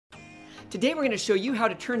Today we're going to show you how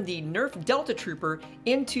to turn the Nerf Delta Trooper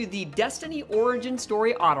into the Destiny Origin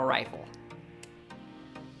Story auto rifle.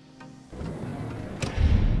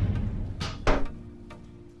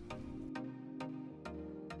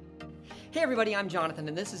 Hey everybody, I'm Jonathan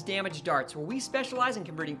and this is Damaged Darts, where we specialize in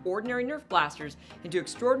converting ordinary Nerf blasters into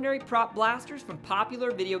extraordinary prop blasters from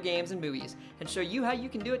popular video games and movies, and show you how you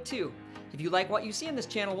can do it too. If you like what you see on this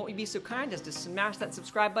channel, won't you be so kind as to smash that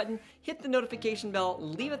subscribe button, hit the notification bell,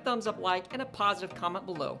 leave a thumbs up like, and a positive comment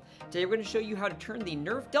below. Today we're going to show you how to turn the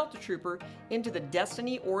Nerf Delta Trooper into the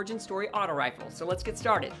Destiny Origin Story auto rifle. So let's get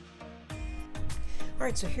started.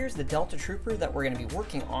 Alright, so here's the Delta Trooper that we're going to be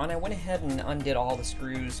working on. I went ahead and undid all the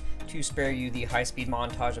screws to spare you the high-speed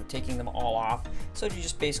montage of taking them all off. So you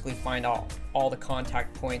just basically find out all the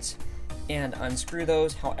contact points and unscrew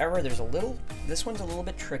those. However, this one's a little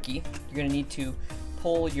bit tricky. You're going to need to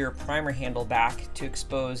pull your primer handle back to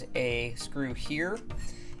expose a screw here,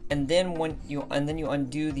 and then when you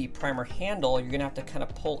undo the primer handle, you're going to have to kind of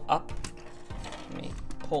pull up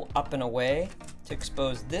and away to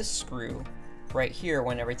expose this screw right here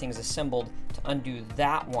when everything's assembled to undo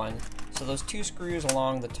that one. So those two screws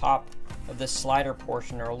along the top of this slider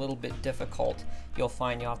portion are a little bit difficult. You'll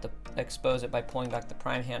find you'll have to expose it by pulling back the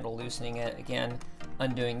prime handle, loosening it again,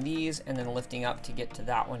 undoing these, and then lifting up to get to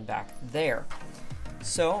that one back there.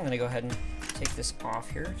 So I'm going to go ahead and take this off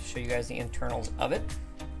here to show you guys the internals of it.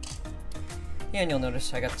 And you'll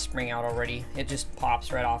notice I got the spring out already. It just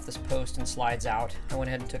pops right off this post and slides out. I went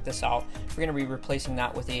ahead and took this out. We're going to be replacing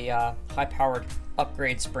that with a high-powered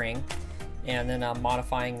upgrade spring, and then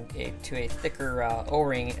modifying it to a thicker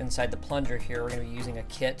O-ring inside the plunger here. We're going to be using a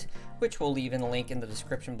kit, which we'll leave in the link in the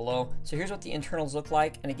description below. So here's what the internals look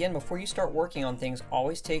like. And again, before you start working on things,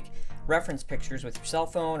 always take reference pictures with your cell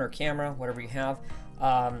phone or camera, whatever you have,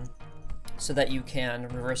 so that you can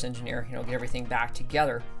reverse engineer, get everything back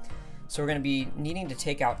together. So we're going to be needing to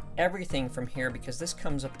take out everything from here because this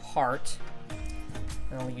comes apart.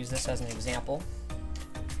 And I'll use this as an example.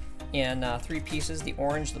 In three pieces, the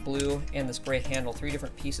orange, the blue, and this gray handle, three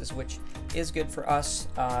different pieces, which is good for us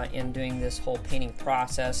in doing this whole painting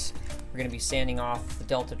process. We're going to be sanding off the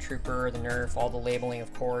Delta Trooper, the Nerf, all the labeling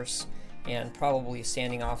of course, and probably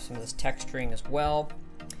sanding off some of this texturing as well,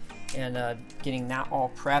 and getting that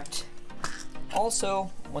all prepped.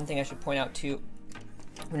 Also, one thing I should point out too,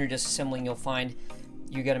 when you're disassembling, you'll find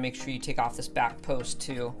you got to make sure you take off this back post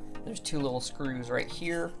too. There's two little screws right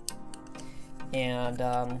here,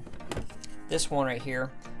 and this one right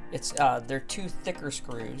here. They're two thicker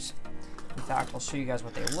screws. In fact, I'll show you guys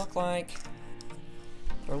what they look like.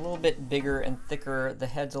 They're a little bit bigger and thicker. The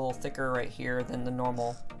head's a little thicker right here than the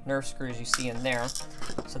normal Nerf screws you see in there.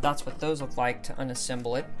 So that's what those look like to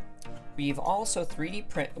unassemble it. We've also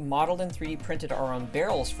modeled and 3D printed our own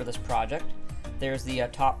barrels for this project. There's the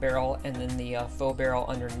top barrel and then the faux barrel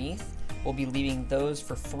underneath. We'll be leaving those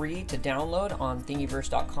for free to download on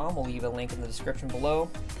thingiverse.com. We'll leave a link in the description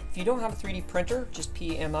below. If you don't have a 3D printer, just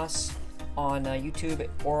PM us on YouTube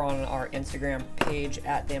or on our Instagram page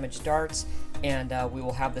at Damaged Darts, and we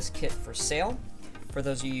will have this kit for sale for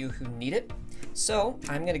those of you who need it. So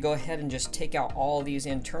I'm going to go ahead and just take out all these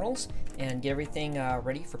internals and get everything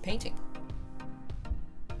ready for painting.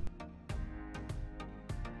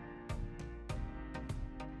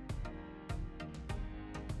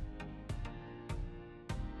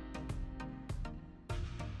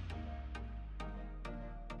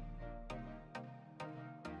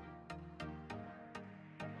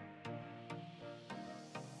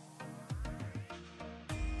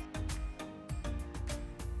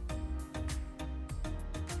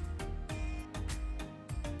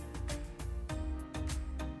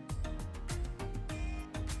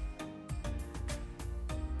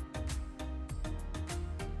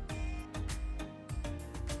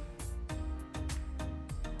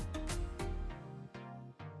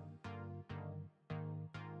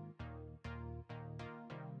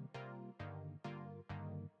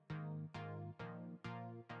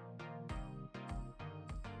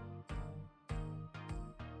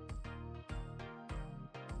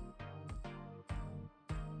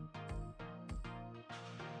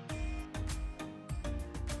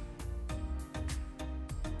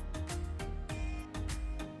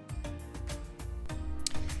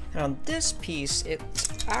 And on this piece, it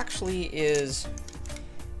actually is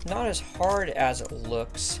not as hard as it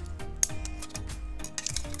looks.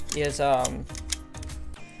 What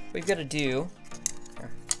we've got to do,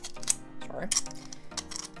 sorry,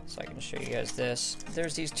 so I can show you guys this.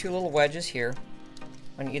 There's these two little wedges here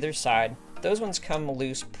on either side. Those ones come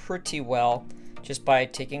loose pretty well just by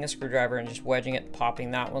taking a screwdriver and just wedging it,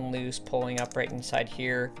 popping that one loose, pulling up right inside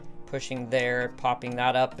here, pushing there, popping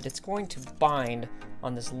that up, but it's going to bind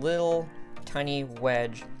on this little tiny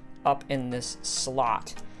wedge up in this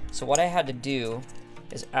slot. So what I had to do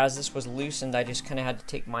is, as this was loosened, I just kind of had to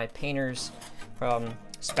take my painter's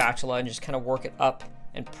spatula and just kind of work it up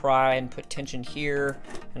and pry and put tension here,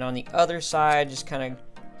 and on the other side just kind of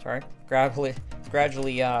gradually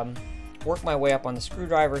work my way up on the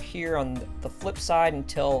screwdriver here on the flip side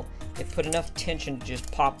until it put enough tension to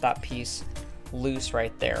just pop that piece loose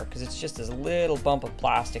right there, because it's just this little bump of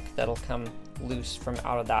plastic that'll come loose from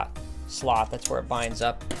out of that slot. That's where it binds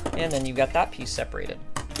up, and then you've got that piece separated.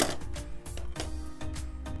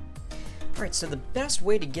 Alright, so the best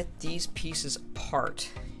way to get these pieces apart,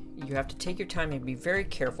 you have to take your time and be very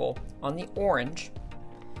careful. On the orange,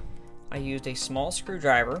 I used a small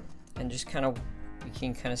screwdriver and just kind of, you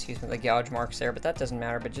can kind of see some of the gouge marks there, but that doesn't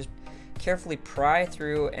matter, but just carefully pry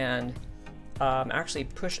through and actually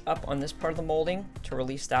push up on this part of the molding to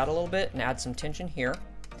release that a little bit and add some tension here.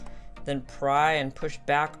 Then pry and push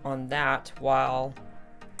back on that while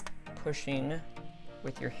pushing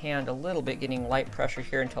with your hand a little bit, getting light pressure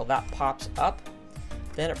here until that pops up.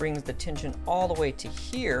 Then it brings the tension all the way to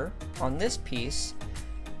here on this piece,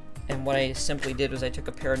 and what I simply did was I took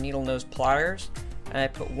a pair of needle nose pliers and I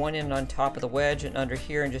put one end on top of the wedge and under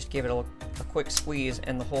here and just gave it a quick squeeze,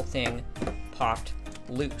 and the whole thing popped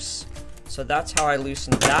loose. So that's how I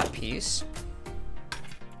loosened that piece.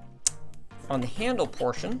 On the handle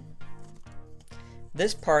portion,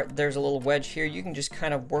 this part, there's a little wedge here. You can just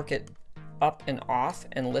kind of work it up and off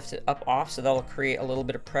and lift it up off, so that'll create a little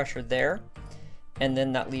bit of pressure there, and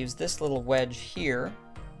then that leaves this little wedge here,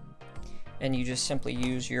 and you just simply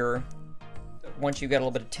use your, once you get a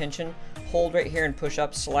little bit of tension, hold right here and push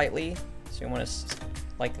up slightly, so you want to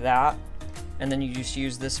like that, and then you just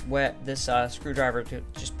use this screwdriver to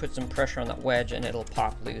just put some pressure on that wedge and it'll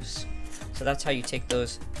pop loose. So that's how you take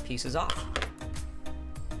those pieces off.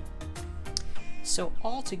 So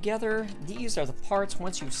all together, these are the parts,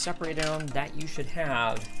 once you've separated them, that you should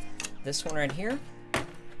have. This one right here,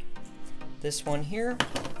 this one here,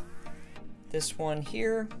 this one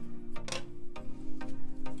here,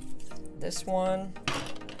 this one,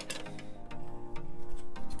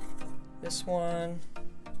 this one,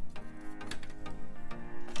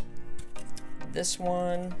 this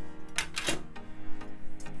one,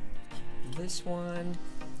 this one,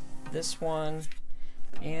 this one,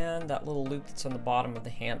 and that little loop that's on the bottom of the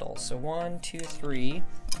handle. So 1, 2, 3,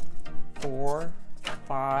 4,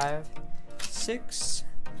 5, 6,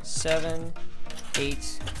 7,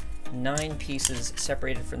 8, 9 pieces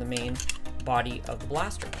separated from the main body of the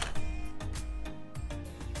blaster.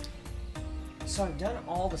 So I've done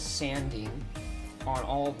all the sanding on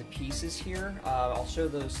all of the pieces here. I'll show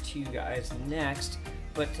those to you guys next,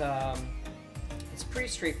 but it's pretty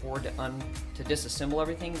straightforward to disassemble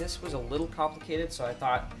everything. This was a little complicated, so I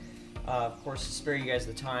thought, of course, to spare you guys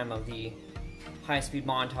the time of the high-speed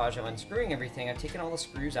montage of unscrewing everything, I've taken all the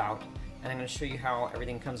screws out, and I'm going to show you how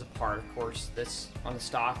everything comes apart. Of course, this on the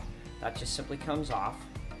stock, that just simply comes off.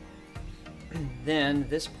 Then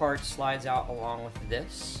this part slides out along with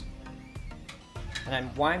this.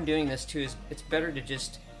 And why I'm doing this too is it's better to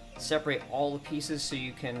just separate all the pieces so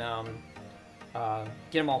you can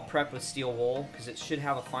get them all prepped with steel wool, because it should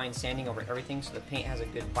have a fine sanding over everything so the paint has a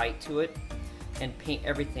good bite to it, and paint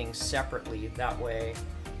everything separately. That way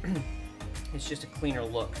it's just a cleaner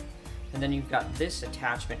look. And then you've got this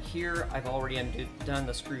attachment here. I've already done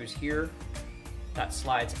the screws here. That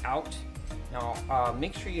slides out. Now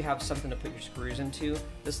make sure you have something to put your screws into.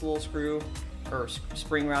 This little screw, or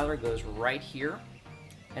spring rather, goes right here.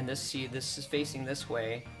 And this is facing this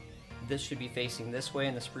way. This should be facing this way,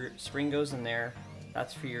 and the spring goes in there.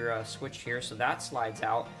 That's for your switch here, so that slides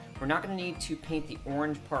out. We're not going to need to paint the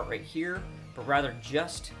orange part right here, but rather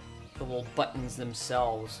just the little buttons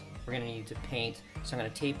themselves we're going to need to paint. So I'm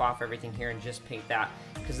going to tape off everything here and just paint that,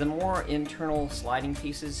 because the more internal sliding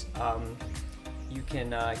pieces you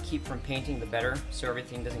can keep from painting, the better, so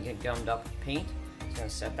everything doesn't get gummed up with paint. So I'm going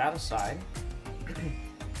to set that aside.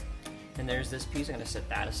 And there's this piece, I'm going to set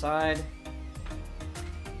that aside.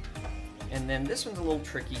 And then this one's a little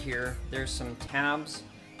tricky here. There's some tabs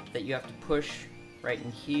that you have to push right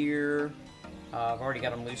in here. I've already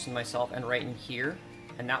got them loosened myself, and right in here.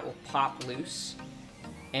 And that will pop loose.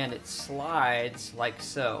 And it slides like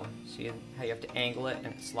so. See how you have to angle it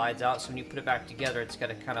and it slides out? So when you put it back together, it's got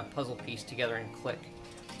to kind of puzzle piece together and click.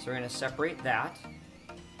 So we're going to separate that.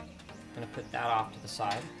 I'm going to put that off to the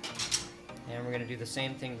side. And we're going to do the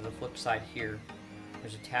same thing to the flip side here.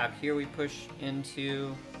 There's a tab here we push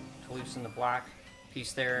into to loosen the black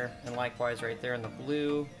piece there, and likewise right there in the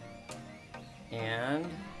blue. And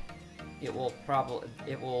it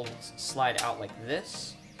will slide out like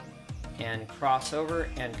this and cross over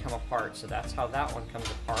and come apart. So that's how that one comes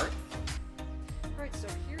apart. Alright, so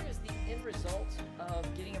here is the end result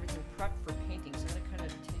of getting everything prepped for painting. So I'm going to kind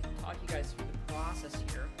of talk you guys through the process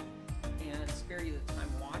here and spare you the time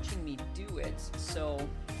watching me do it. So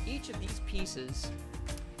each of these pieces,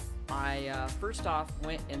 I first off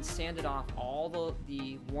went and sanded off all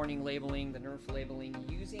the warning labeling, the Nerf labeling,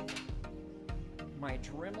 using my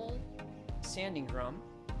Dremel sanding drum.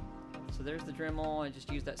 So there's the Dremel. I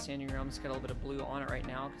just used that sanding drum. It's got a little bit of blue on it right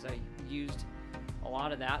now because I used a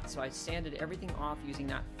lot of that. So I sanded everything off using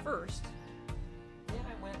that first. Then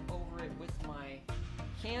I went over it with my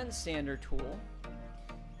hand sander tool.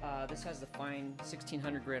 This has the fine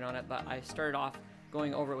 1600 grit on it, but I started off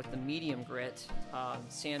going over it with the medium grit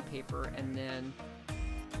sandpaper, and then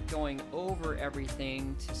going over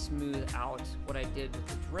everything to smooth out what I did with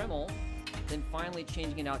the Dremel. Then finally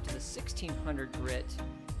changing it out to the 1600 grit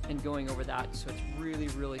and going over that so it's really,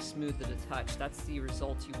 really smooth to the touch. That's the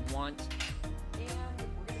result you want. And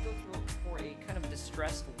we're going to go through it for a kind of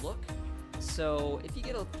distressed look. So if you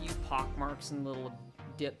get a few pock marks and little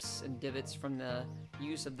dips and divots from the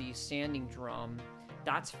use of the sanding drum,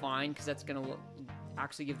 that's fine, because that's going to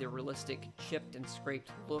actually give the realistic chipped and scraped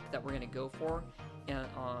look that we're going to go for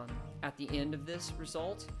at the end of this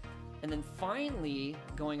result. And then finally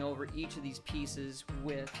going over each of these pieces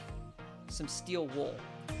with some steel wool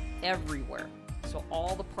everywhere. So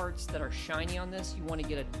all the parts that are shiny on this, you want to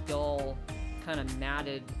get a dull, kind of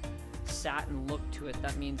matted satin look to it.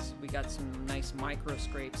 That means we got some nice micro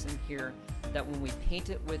scrapes in here that when we paint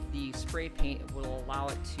it with the spray paint, it will allow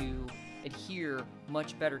it to adhere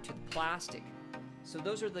much better to the plastic. So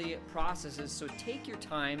those are the processes. So take your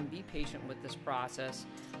time, be patient with this process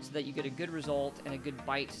so that you get a good result and a good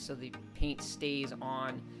bite so the paint stays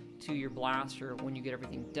on to your blaster when you get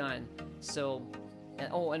everything done. So,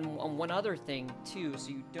 and one other thing too, so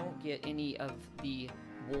you don't get any of the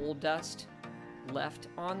wool dust left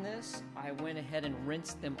on this, I went ahead and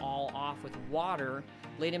rinsed them all off with water,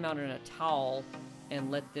 laid them out in a towel,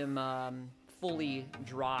 and let them fully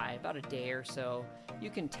dry, about a day or so. You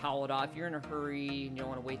can towel it off. If you're in a hurry and you don't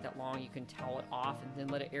want to wait that long, you can towel it off and then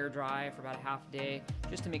let it air dry for about a half a day,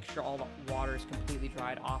 just to make sure all the water is completely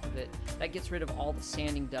dried off of it. That gets rid of all the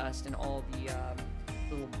sanding dust and all the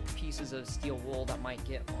little pieces of steel wool that might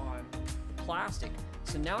get on the plastic.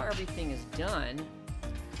 So now everything is done,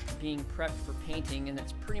 being prepped for painting, and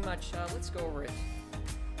that's pretty much, let's go over it.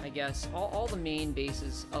 I guess all the main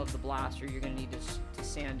bases of the blaster you're going to need to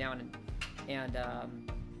sand down and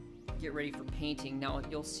get ready for painting. Now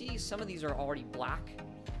you'll see some of these are already black,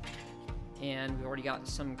 and we've already got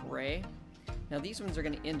some gray. Now these ones are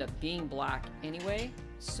going to end up being black anyway,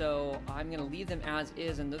 so I'm going to leave them as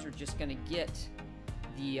is, and those are just going to get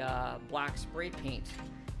the black spray paint.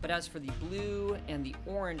 But as for the blue and the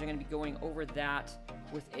orange, I'm going to be going over that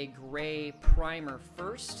with a gray primer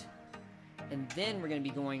first, and then we're going to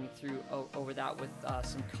be going through over that with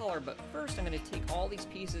some color. But first I'm going to take all these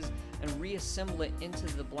pieces and reassemble it into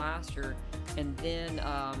the blaster, and then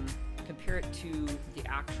compare it to the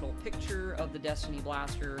actual picture of the Destiny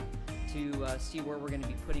blaster to see where we're going to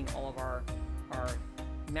be putting all of our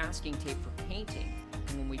masking tape for painting.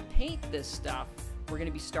 And when we paint this stuff, we're going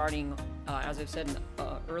to be starting, as I've said in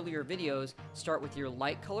earlier videos, start with your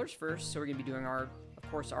light colors first. So we're going to be doing of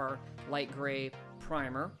course our light gray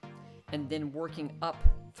primer, and then working up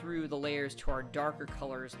through the layers to our darker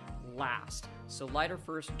colors last. So lighter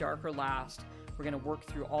first, darker last. We're going to work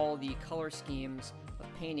through all the color schemes of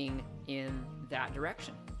painting in that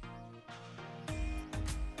direction.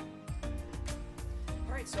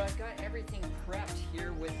 Alright, so I've got everything prepped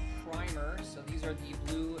here with primer. So these are the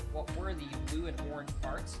blue, what were the blue and orange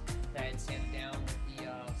parts that I had sanded down with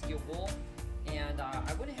the steel wool. And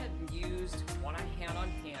I went ahead and used what I had on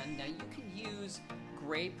hand. Now you can use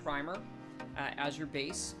gray primer as your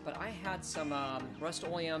base, but I had some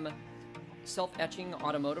Rust-Oleum self-etching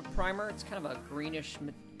automotive primer. It's kind of a greenish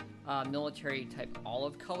military type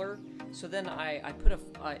olive color. So then I put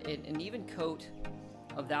an even coat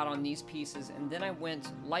of that on these pieces, and then I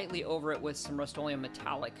went lightly over it with some Rust-Oleum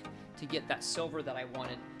metallic to get that silver that I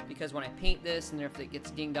wanted, because when I paint this and if it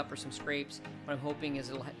gets dinged up or some scrapes, what I'm hoping is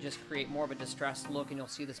it'll just create more of a distressed look, and you'll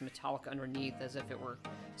see this metallic underneath as if it were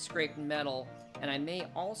scraped metal. And I may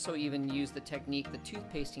also even use the technique, the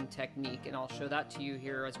toothpasting technique, and I'll show that to you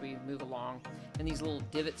here as we move along, and these little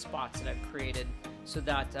divot spots that I've created, so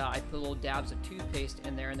that I put little dabs of toothpaste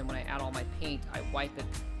in there, and then when I add all my paint, I wipe it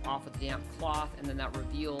off with a damp cloth, and then that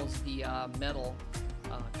reveals the metal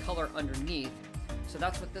color underneath. So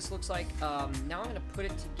that's what this looks like. Now I'm going to put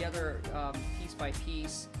it together piece by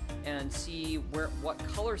piece and see what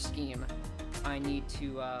color scheme I need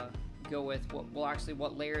to go with,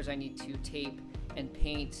 what layers I need to tape and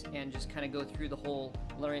paint, and just kind of go through the whole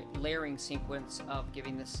layering sequence of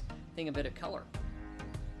giving this thing a bit of color.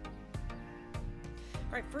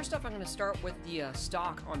 Alright, first off I'm going to start with the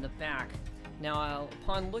stock on the back. Now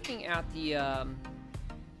upon looking at the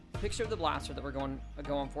picture of the blaster that we're going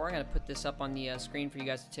for, I'm going to put this up on the screen for you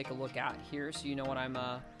guys to take a look at here so you know what I'm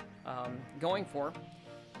going for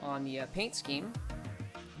on the paint scheme,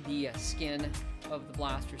 the skin of the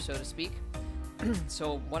blaster, so to speak.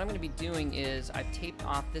 So what I'm going to be doing is I've taped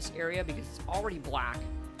off this area because it's already black.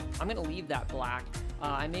 I'm going to leave that black.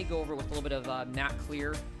 I may go over it with a little bit of matte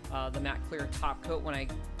clear, the matte clear top coat when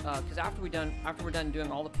because after we're done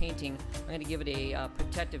doing all the painting, I'm going to give it a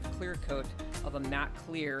protective clear coat of a matte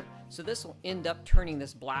clear. So this will end up turning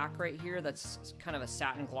this black right here, that's kind of a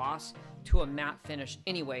satin gloss, to a matte finish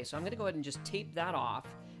anyway. So I'm going to go ahead and just tape that off.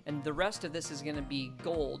 And the rest of this is going to be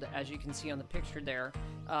gold, as you can see on the picture there,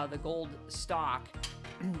 the gold stock.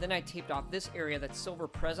 Then I taped off this area that's silver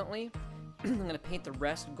presently. I'm going to paint the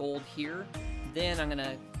rest gold here. Then I'm going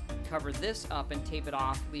to cover this up and tape it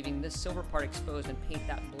off, leaving this silver part exposed, and paint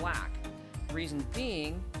that black. The reason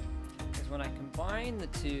being is when I combine the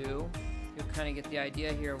two, you'll kind of get the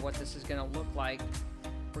idea here of what this is going to look like.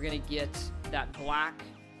 We're going to get that black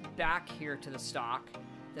back here to the stock.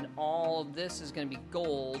 Then all of this is going to be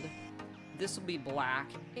gold. This will be black,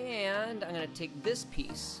 and I'm going to take this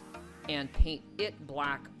piece and paint it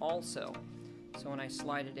black also. So when I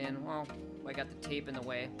slide it in, well, I got the tape in the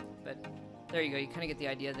way, but there you go. You kind of get the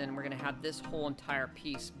idea. Then we're going to have this whole entire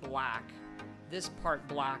piece black, this part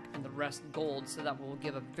black, and the rest gold, so that will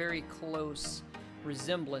give a very close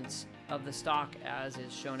resemblance of the stock as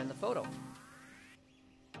is shown in the photo.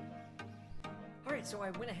 Alright, so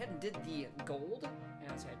I went ahead and did the gold,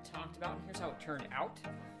 as I talked about, and here's how it turned out.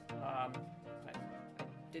 I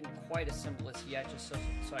didn't quite assemble this yet, just so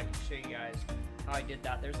I can show you guys how I did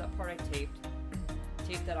that. There's that part I taped.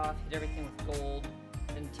 Taped that off, hit everything with gold,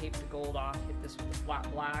 then taped the gold off, hit this with the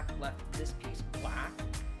flat black, left this piece black,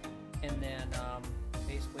 and then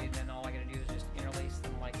basically then all I gotta do is just interlace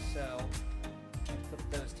them like so, and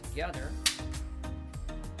put those together.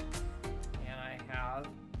 And I have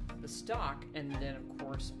the stock, and then of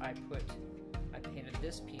course I painted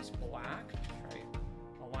this piece black. Try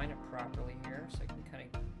to align it properly here so I can kind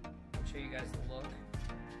of show you guys the look.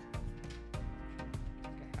 I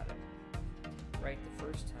think I had it right the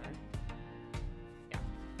first time. Yeah,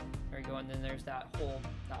 there you go. And then there's that whole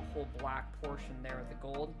black portion there with the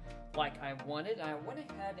gold, like I wanted. I went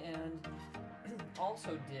ahead and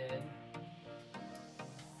also did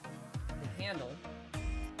the handle.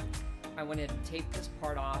 I went ahead and taped this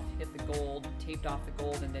part off, hit the gold, taped off the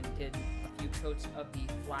gold, and then did a few coats of the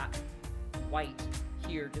flat white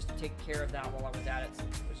here just to take care of that while I was at it,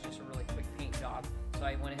 since it was just a really quick paint job. So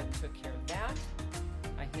I went ahead and took care of that.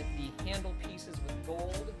 I hit the handle pieces with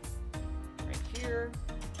gold right here.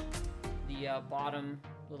 The bottom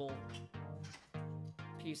little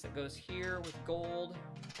piece that goes here with gold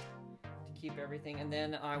to keep everything. And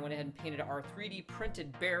then I went ahead and painted our 3D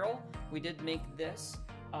printed barrel. We did make this.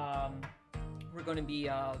 We're going to be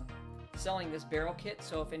selling this barrel kit,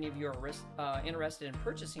 so if any of you are interested in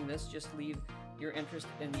purchasing this, just leave your interest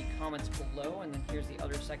in the comments below, and then here's the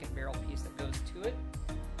other second barrel piece that goes to it.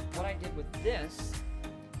 What I did with this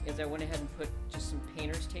is I went ahead and put just some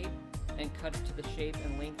painter's tape and cut it to the shape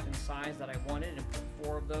and length and size that I wanted, and put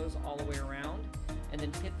 4 of those all the way around, and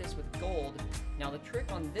then hit this with gold. Now the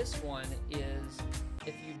trick on this one is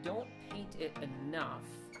if you don't paint it enough,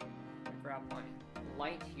 grab my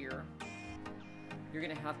light here, you're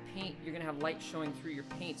gonna have paint, you're gonna have light showing through your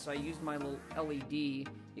paint. So I used my little LED.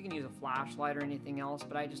 You can use a flashlight or anything else,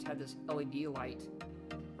 but I just had this LED light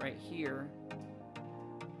right here.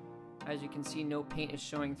 As you can see, no paint is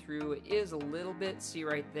showing through. It is a little bit, see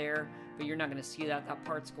right there, but you're not gonna see that. That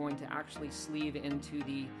part's going to actually sleeve into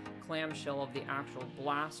the clamshell of the actual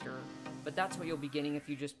blaster. But that's what you'll be getting if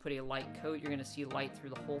you just put a light coat. You're gonna see light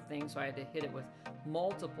through the whole thing, so I had to hit it with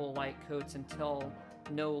multiple light coats until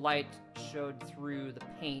no light showed through the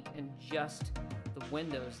paint and just the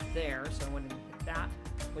windows there. So I went and hit that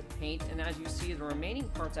with paint, and as you see, the remaining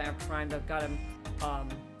parts I have primed, I've got them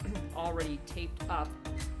already taped up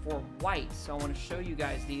for white. So I want to show you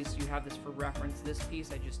guys these so you have this for reference. This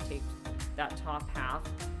piece I just taped that top half,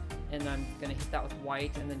 and I'm going to hit that with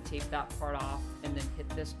white, and then tape that part off, and then hit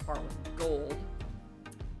this part with gold.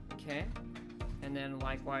 Okay, and then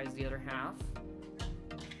likewise the other half.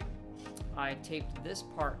 I taped this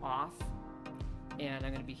part off, and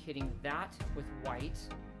I'm going to be hitting that with white,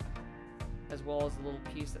 as well as the little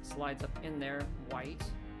piece that slides up in there, white.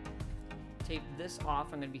 tape this off.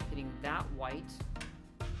 I'm going to be hitting that white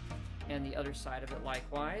and the other side of it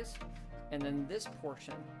likewise. And then this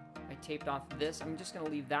portion, I taped off this. I'm just going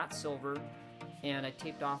to leave that silver, and I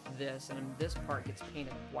taped off this, and this part gets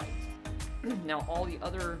painted white. Now all the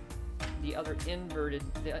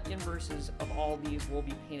inverses of all these will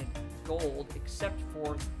be painted gold, except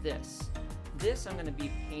for this. This I'm going to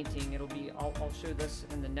be painting. I'll show this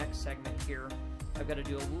in the next segment here. I've got to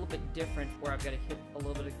do a little bit different, where I've got to hit a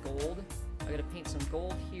little bit of gold. I've got to paint some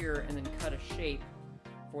gold here and then cut a shape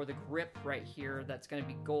for the grip right here that's going to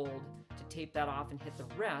be gold, to tape that off and hit the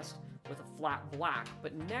rest with a flat black.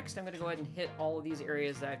 But next I'm going to go ahead and hit all of these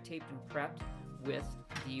areas that I've taped and prepped with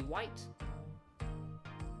the white.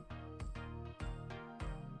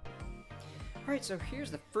 Alright, so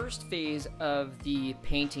here's the first phase of the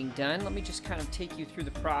painting done. Let me just kind of take you through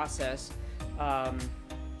the process.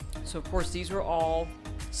 So of course these were all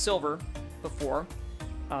silver before.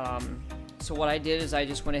 So what I did is I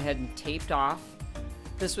just went ahead and taped off.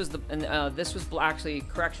 This was actually,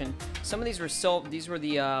 correction, some of these were silver. These were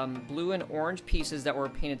the blue and orange pieces that were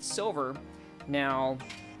painted silver. Now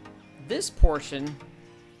this portion,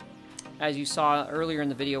 as you saw earlier in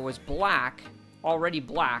the video, was black, already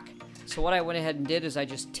black. So what I went ahead and did is I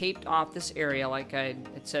just taped off this area like I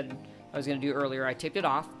had said I was going to do earlier. I taped it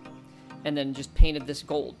off and then just painted this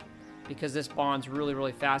gold, because this bonds really,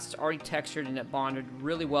 really fast. It's already textured and it bonded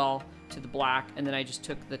really well to the black. And then I just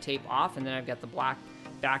took the tape off, and then I've got the black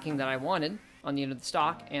backing that I wanted on the end of the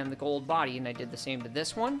stock and the gold body, and I did the same to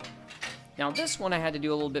this one. Now this one I had to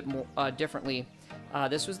do a little bit more differently.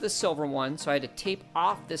 This was the silver one, so I had to tape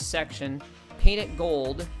off this section, paint it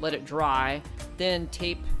gold, let it dry, then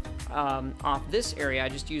tape off this area. I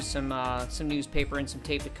just used some newspaper and some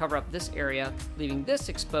tape to cover up this area, leaving this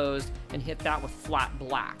exposed, and hit that with flat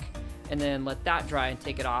black, and then let that dry and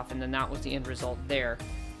take it off, and then that was the end result there.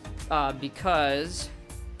 Because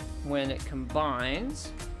when it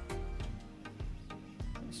combines,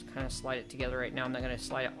 just kind of slide it together right now. I'm not going to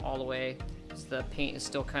slide it all the way because the paint is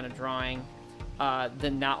still kind of drying.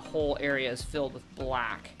 Then that whole area is filled with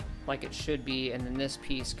black like it should be, and then this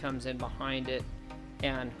piece comes in behind it,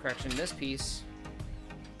 and correction, this piece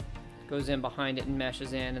goes in behind it and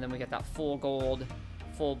meshes in, and then we get that full gold,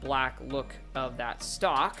 full black look of that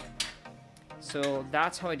stock. So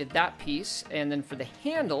that's how I did that piece. And then for the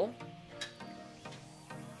handle,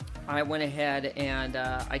 I went ahead and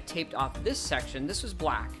I taped off this section. This was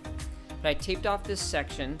black, but I taped off this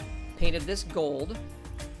section, painted this gold,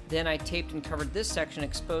 then I taped and covered this section,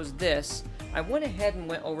 exposed this. I went ahead and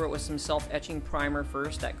went over it with some self-etching primer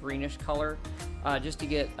first, that greenish color, just to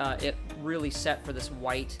get it really set for this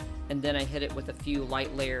white, and then I hit it with a few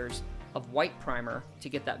light layers of white primer to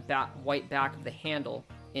get that white back of the handle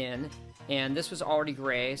in. And this was already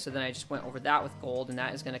gray, so then I just went over that with gold, and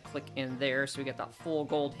that is going to click in there, so we get that full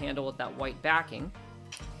gold handle with that white backing.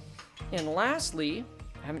 And lastly,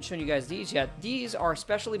 I haven't shown you guys these yet. These are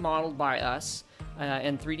specially modeled by us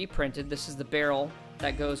and 3D printed. This is the barrel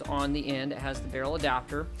that goes on the end. It has the barrel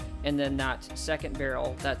adapter, and then that second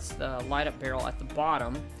barrel, that's the light up barrel at the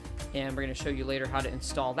bottom, and we're going to show you later how to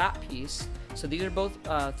install that piece. So these are both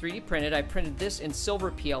 3D printed. I printed this in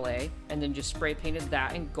silver PLA and then just spray painted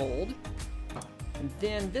that in gold. And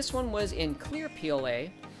then this one was in clear PLA.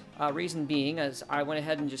 Reason being is I went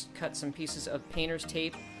ahead and just cut some pieces of painter's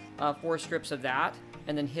tape, 4 strips of that,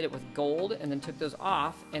 and then hit it with gold, and then took those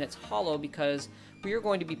off, and it's hollow because we are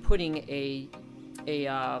going to be putting a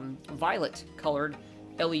violet colored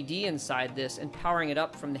LED inside this and powering it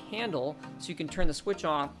up from the handle, so you can turn the switch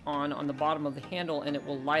on the bottom of the handle and it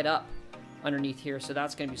will light up underneath here. So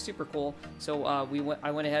that's going to be super cool. So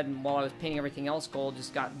I went ahead and, while I was painting everything else gold,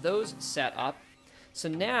 just got those set up. So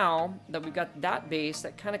now that we've got that base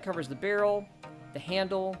that kind of covers the barrel, the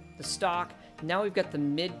handle, the stock, now we've got the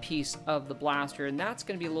mid piece of the blaster, and that's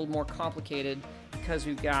going to be a little more complicated because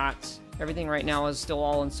we've got everything right now is still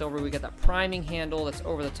all in silver. We got that priming handle that's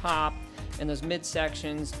over the top and those mid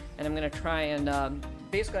sections, and I'm going to try and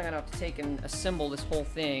basically I'm going to have to take and assemble this whole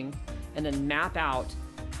thing and then map out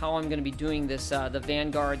how I'm going to be doing this, the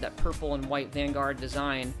Vanguard, that purple and white Vanguard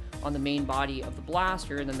design on the main body of the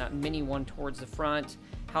blaster, and then that mini one towards the front,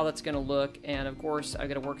 how that's going to look. And of course I've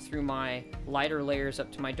got to work through my lighter layers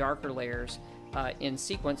up to my darker layers in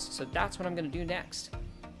sequence, so that's what I'm going to do next.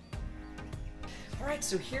 Alright,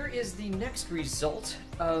 so here is the next result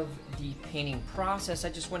of the painting process. I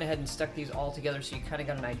just went ahead and stuck these all together so you kind of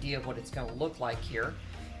got an idea of what it's going to look like here.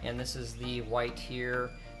 And this is the white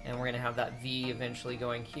here, and we're going to have that V eventually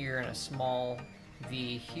going here and a small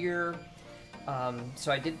V here.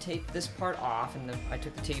 So I did take this part off, and then I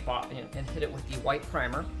took the tape off and hit it with the white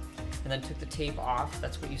primer. and then took the tape off.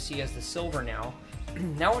 That's what you see as the silver now.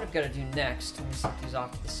 Now what I've got to do next, let me set these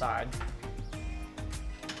off to the side.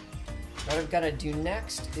 What I've got to do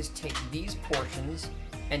next is take these portions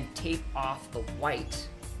and tape off the white.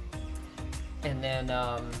 And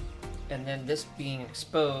then this being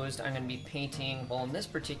exposed, I'm going to be painting, well, in this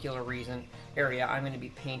particular area, I'm going to be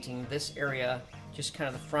painting this area, just kind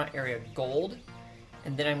of the front area, gold.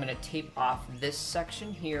 And then I'm going to tape off this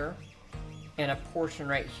section here and a portion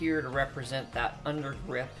right here to represent that under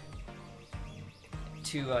grip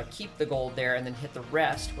to keep the gold there, and then hit the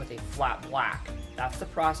rest with a flat black. That's the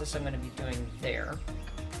process I'm going to be doing there.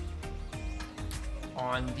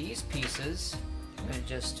 On these pieces, I'm going to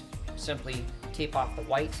just simply tape off the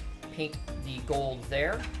white, paint the gold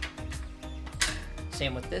there.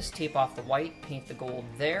 Same with this, tape off the white, paint the gold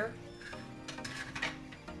there.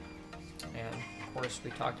 And of course we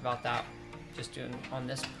talked about that, just doing on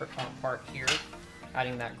this part here,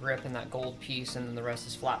 adding that grip and that gold piece, and then the rest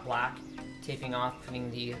is flat black. Taping off, putting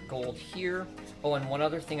the gold here. Oh, and one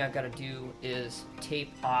other thing I've got to do is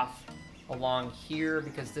tape off along here,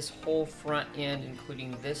 because this whole front end,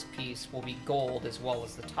 including this piece, will be gold as well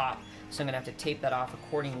as the top. So I'm going to have to tape that off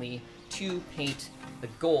accordingly to paint the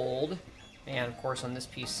gold. And of course on this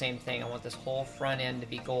piece, same thing. I want this whole front end to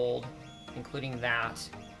be gold, including that,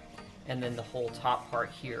 and then the whole top part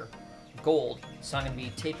here, gold. So I'm going to be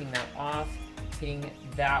taping that off, painting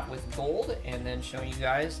that with gold, and then showing you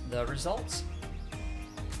guys the results.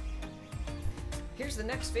 Here's the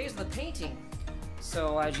next phase of the painting.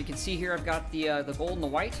 So as you can see here, I've got the gold and the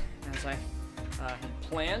white as I had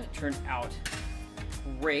planned. It turned out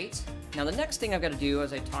great. Now the next thing I've got to do,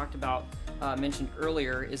 as I talked about, mentioned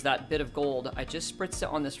earlier, is that bit of gold. I just spritzed it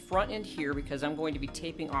on this front end here because I'm going to be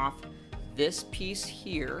taping off this piece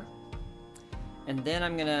here. And then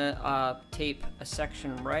I'm gonna tape a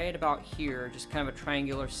section right about here, just kind of a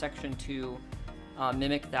triangular section to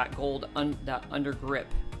mimic that gold, that under grip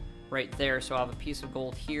right there. So I'll have a piece of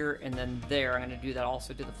gold here and then there. I'm gonna do that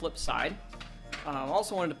also to the flip side. I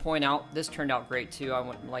also wanted to point out, this turned out great too.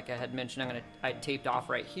 Like I had mentioned, I taped off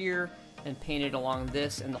right here and painted along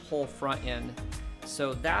this and the whole front end.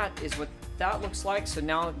 So that is what that looks like. So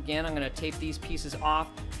now again, I'm gonna tape these pieces off,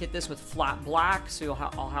 hit this with flat black, so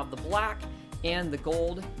I'll have the black and the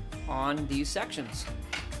gold on these sections.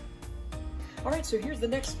 Alright, so here's the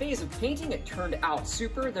next phase of painting. It turned out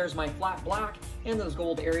super. There's my flat black and those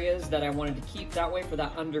gold areas that I wanted to keep that way for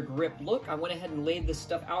that under grip look. I went ahead and laid this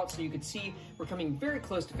stuff out so you could see we're coming very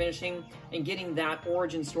close to finishing and getting that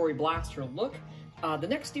origin story blaster look. The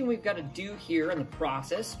next thing we've got to do here in the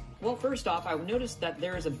process, well, first off, I noticed that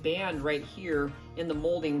there is a band right here in the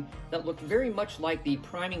molding that looked very much like the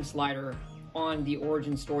priming slider on the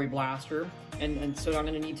origin story blaster, and so I'm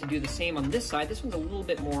going to need to do the same on this side. This one's a little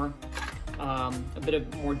bit more, a bit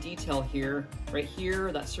of more detail here. Right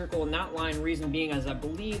here, that circle and that line, reason being as I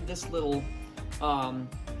believe this little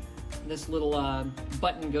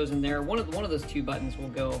button goes in there. One of those two buttons will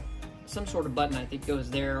go, some sort of button I think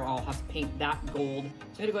goes there. I'll have to paint that gold.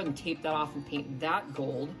 So I'm going to go ahead and tape that off and paint that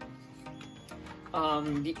gold.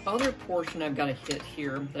 The other portion I've got to hit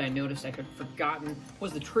here that I noticed I had forgotten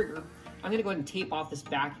was the trigger. I'm going to go ahead and tape off this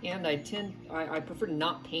back end. I prefer to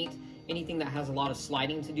not paint anything that has a lot of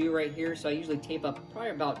sliding to do right here, so I usually tape up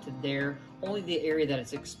probably about to there, only the area that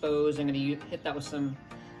it's exposed. I'm going to hit that with some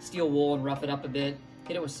steel wool and rough it up a bit,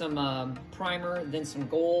 hit it with some primer, then some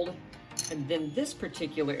gold, and then this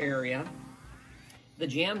particular area, the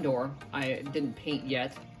jam door, I didn't paint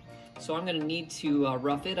yet, so I'm going to need to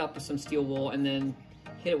rough it up with some steel wool and then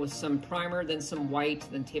hit it with some primer, then some white,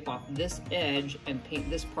 then tape off this edge and paint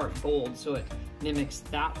this part gold so it mimics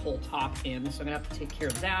that whole top end. So I'm gonna have to take care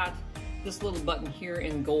of that. This little button here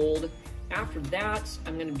in gold. After that,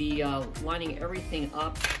 I'm gonna be lining everything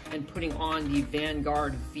up and putting on the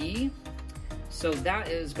Vanguard V. So that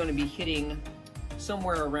is gonna be hitting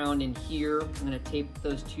somewhere around in here. I'm gonna tape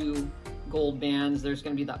those two gold bands. There's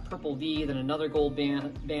gonna be that purple V, then another gold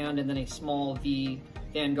band, and then a small V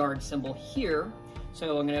Vanguard symbol here.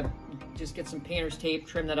 So I'm going to just get some painter's tape,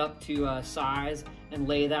 trim that up to size, and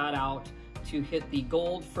lay that out to hit the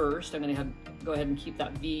gold first. I'm going to go ahead and keep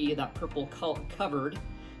that V, that purple covered,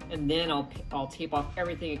 and then I'll tape off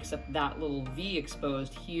everything except that little V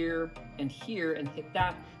exposed here, and hit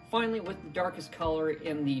that finally with the darkest color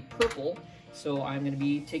in the purple. So I'm going to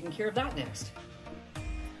be taking care of that next.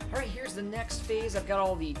 Alright, here's the next phase. I've got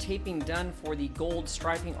all the taping done for the gold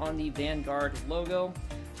striping on the Vanguard logo.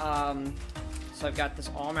 So I've got this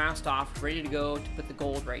all masked off, ready to go to put the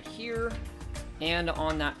gold right here, and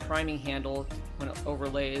on that priming handle when it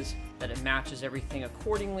overlays, that it matches everything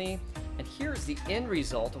accordingly. And here's the end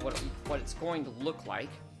result of what it's going to look like.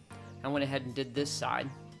 I went ahead and did this side.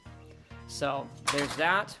 So there's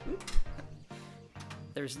that.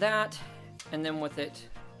 There's that. And then with it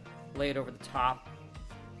laid over the top,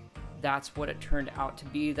 that's what it turned out to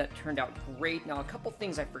be. That turned out great. Now, a couple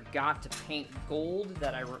things I forgot to paint gold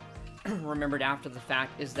that I remembered after the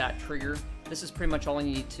fact is that trigger. This is pretty much all I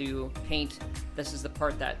need to paint. This is the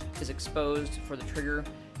part that is exposed for the trigger.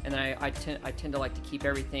 And then I tend to like to keep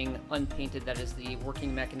everything unpainted. That is the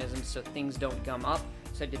working mechanism, so things don't gum up.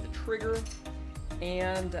 So I did the trigger,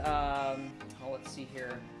 and let's see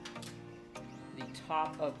here. The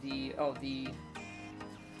top of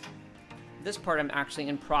this part I'm actually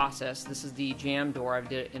in process. This is the jam door. I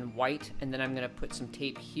did it in white, and then I'm going to put some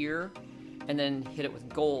tape here, and then hit it with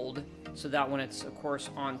gold, so that when it's, of course,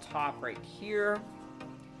 on top right here,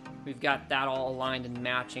 we've got that all aligned and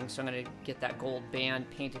matching. So I'm going to get that gold band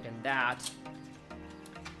painted in that,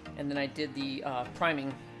 and then I did the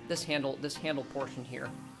priming this handle portion here.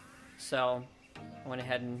 So I went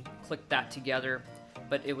ahead and clicked that together.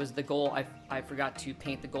 But it was the gold. I forgot to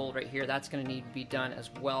paint the gold right here. That's going to need to be done as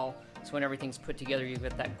well. So when everything's put together, you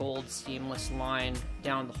get that gold seamless line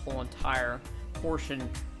down the whole entire portion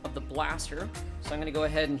of the blaster. So I'm going to go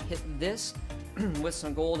ahead and hit this with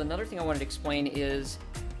some gold. Another thing I wanted to explain is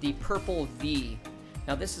the purple V.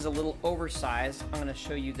 Now this is a little oversized. I'm going to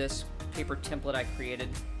show you this paper template I created.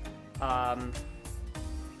 So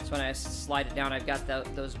when I slide it down, I've got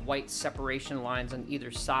those white separation lines on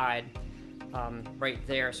either side. Right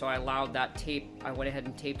there, so I allowed that tape. I went ahead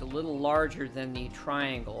and taped a little larger than the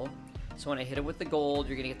triangle. So when I hit it with the gold,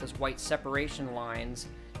 you're going to get those white separation lines,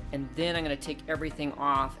 and then I'm going to take everything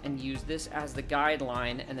off and use this as the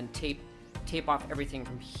guideline, and then tape off everything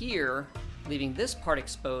from here, leaving this part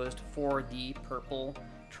exposed for the purple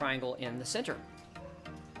triangle in the center.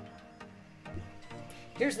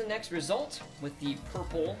 Here's the next result with the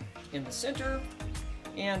purple in the center.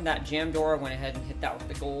 And that jam door, I went ahead and hit that with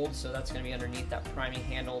the gold, so that's going to be underneath that priming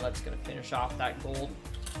handle. That's going to finish off that gold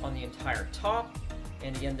on the entire top.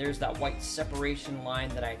 And again, there's that white separation line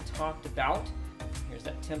that I talked about. Here's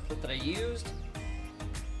that template that I used.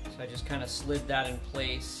 So I just kind of slid that in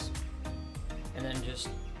place, and then just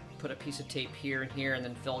put a piece of tape here and here, and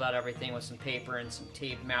then filled out everything with some paper and some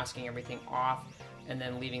tape masking everything off, and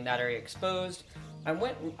then leaving that area exposed.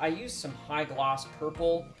 I used some high gloss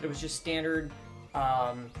purple, but it was just standard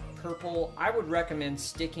purple. I would recommend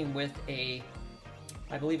sticking with I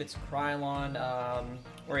believe it's Krylon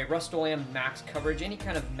or a Rust-Oleum max coverage, any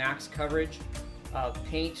kind of max coverage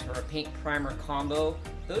paint or a paint primer combo.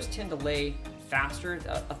 Those tend to lay faster,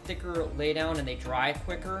 a thicker lay down, and they dry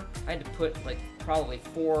quicker. I had to put like probably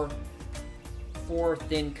four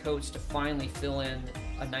thin coats to finally fill in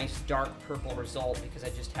a nice dark purple result, because I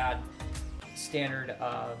just had standard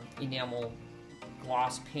enamel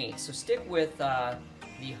gloss paint. So stick with the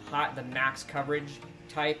max coverage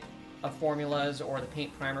type of formulas or the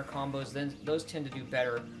paint primer combos. Then those tend to do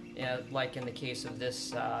better, like in the case of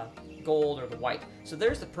this gold or the white. So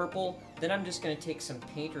there's the purple. Then I'm just going to take some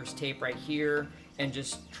painter's tape right here and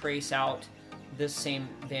just trace out this same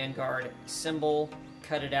Vanguard symbol,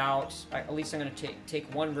 cut it out. At least I'm going to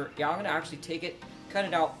take one. I'm going to actually take it, cut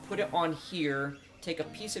it out, put it on here, take a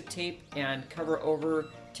piece of tape and cover over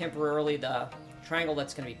temporarily the triangle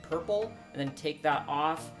that's going to be purple, and then take that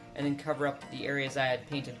off, and then cover up the areas I had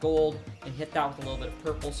painted gold, and hit that with a little bit of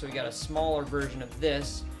purple, so we got a smaller version of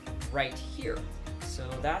this right here. So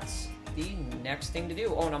that's the next thing to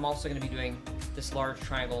do. Oh, and I'm also going to be doing this large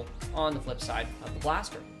triangle on the flip side of the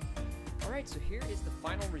blaster. Alright, so here is the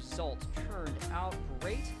final result. Turned out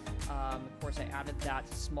great. Of course, I added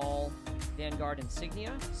that small Vanguard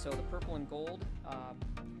insignia, so the purple and gold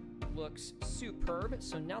looks superb.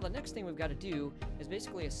 So now the next thing we've got to do is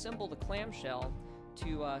basically assemble the clamshell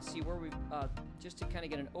to see where we've, just to kind of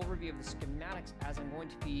get an overview of the schematics, as I'm going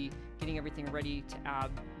to be getting everything ready to add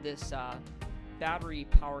this battery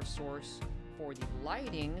power source for the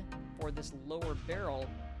lighting for this lower barrel.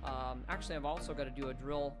 Actually, I've also got to do a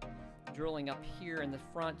drilling up here in the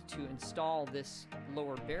front to install this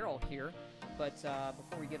lower barrel here. But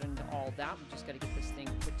before we get into all that, we've just got to get this thing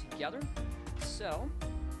put together. So,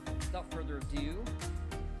 without further ado,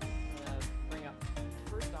 bring up,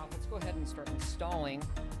 first off, let's go ahead and start installing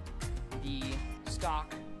the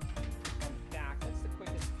stock on the back. That's the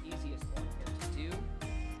quickest, easiest one here to do.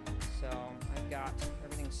 So I've got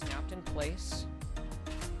everything snapped in place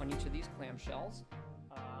on each of these clamshells.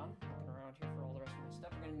 Looking around here for all the rest of my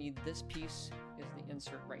stuff. We're going to need this piece, is the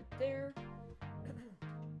insert right there.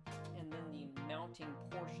 And then the mounting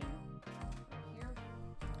portion right here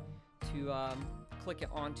to click it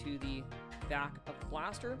onto the back of the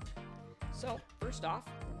blaster. So first off,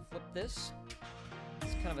 I'm going to flip this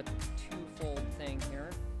kind of a two-fold thing here.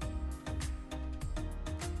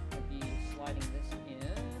 I'd be sliding this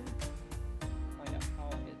in, find out how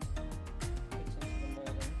it fits into the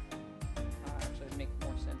molding. Actually, it'd make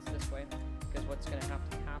more sense this way, because what's going to have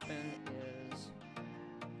to happen is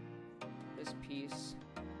this piece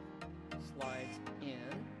slides in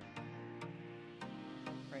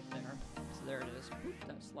right there. So there it is.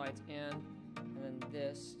 That slides in, and then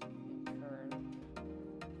this in turn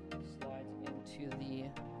slides into the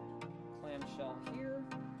clamshell here.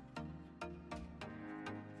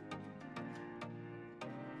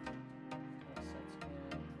 Sets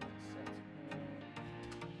in.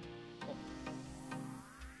 Oh.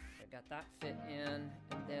 I got that fit in,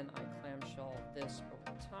 and then I clamshell this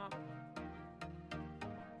over the top.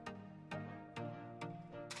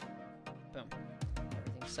 Boom.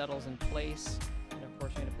 Everything settles in place. And of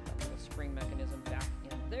course, you're going to put that little spring mechanism back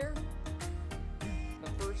in there. But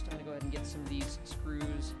first, I'm going to go ahead and get some of these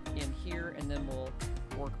screws in here, and then we'll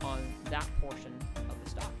work on that portion of the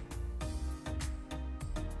stock.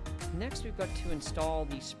 Next, we've got to install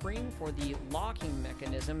the spring for the locking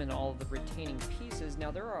mechanism and all of the retaining pieces.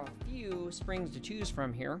 Now, there are a few springs to choose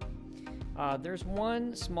from here. There's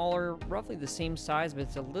one smaller, roughly the same size, but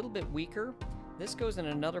it's a little bit weaker. This goes in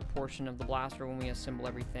another portion of the blaster when we assemble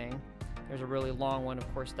everything. There's a really long one,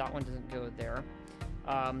 of course, that one doesn't go there.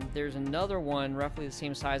 There's another one, roughly the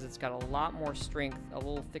same size, that's got a lot more strength, a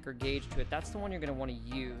little thicker gauge to it. That's the one you're going to want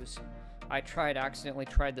to use. I accidentally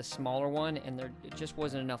tried the smaller one, and it just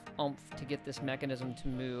wasn't enough oomph to get this mechanism to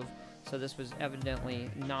move, so this was evidently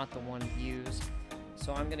not the one to use.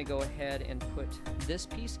 So I'm going to go ahead and put this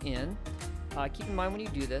piece in. Keep in mind when you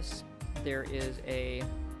do this, there is a...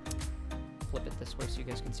 flip it this way so you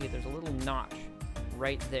guys can see it. There's a little notch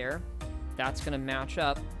right there. That's going to match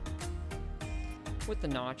up with the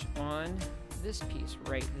notch on this piece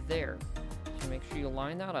right there. So make sure you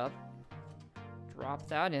line that up. Drop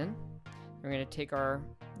that in. We're going to take our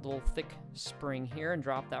little thick spring here and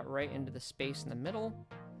drop that right into the space in the middle.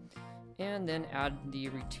 And then add the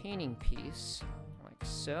retaining piece like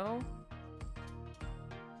so.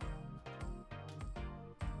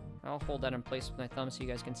 I'll hold that in place with my thumb so you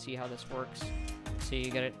guys can see how this works. So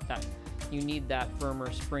you get it, you need that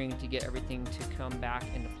firmer spring to get everything to come back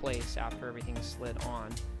into place after everything's slid on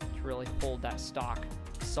to really hold that stock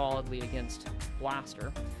solidly against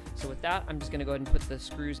blaster. So with that, I'm just going to go ahead and put the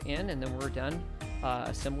screws in, and then we're done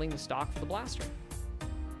assembling the stock for the blaster.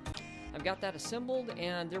 I've got that assembled,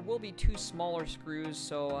 and there will be two smaller screws.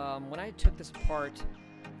 So when I took this apart,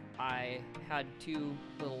 I had two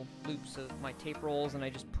little loops of my tape rolls, and I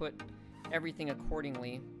just put everything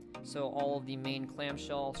accordingly. So all of the main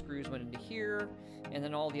clamshell screws went into here, and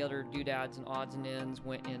then all the other doodads and odds and ends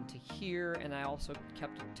went into here, and I also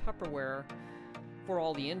kept a Tupperware for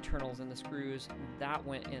all the internals and the screws. That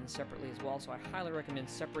went in separately as well, so I highly recommend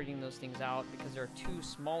separating those things out because there are two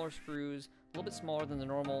smaller screws, a little bit smaller than the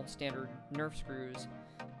normal standard Nerf screws,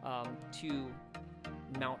 to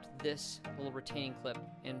mount this little retaining clip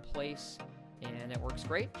in place, and it works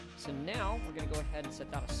great. So now we're going to go ahead and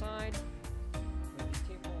set that aside. Move these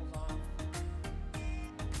tape rolls off.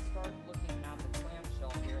 Start looking at the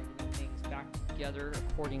clamshell here and getting things back together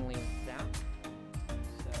accordingly with that.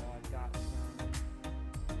 So I've got some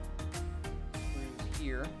screws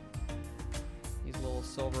here. These little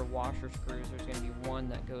silver washer screws. There's going to be one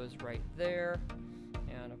that goes right there,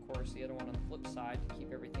 and of course the other one on the flip side to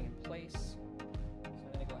keep everything in place.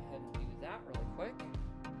 Go ahead and do that really quick.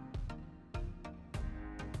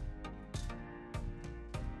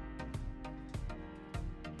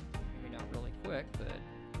 Maybe not really quick, but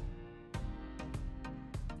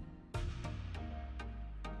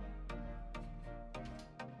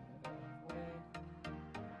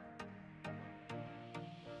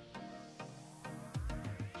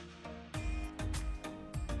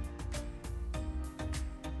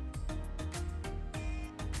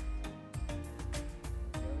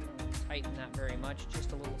tighten that very much,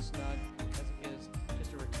 just a little snug, because it is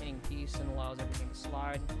just a retaining piece and allows everything to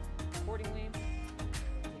slide accordingly.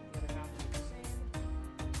 Take the other half to do the same.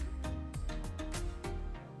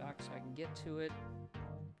 Back so I can get to it.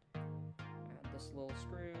 Add this little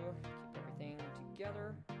screw, keep everything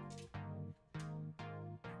together.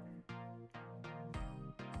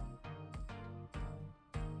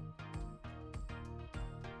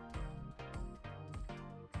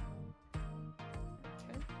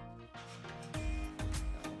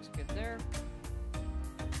 There.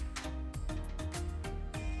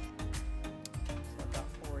 Slide that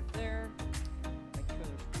forward there. Make sure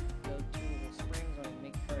there's those two little springs. I want to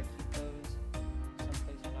make sure I keep those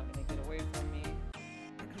someplace they're not going to get away from me.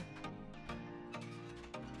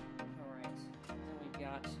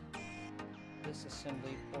 this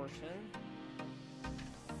assembly portion.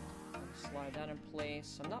 Slide that in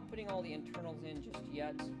place. I'm not putting all the internals in just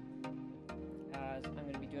yet, as I'm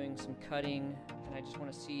going to be doing some cutting, and I just want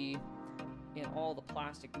to see in all the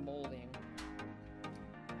plastic molding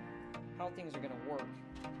how things are going to work.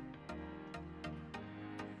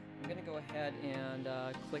 I'm going to go ahead and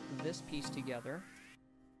click this piece together,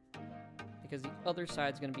 because the other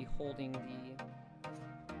side is going to be holding the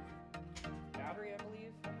battery, I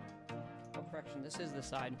believe. Oh, correction, this is the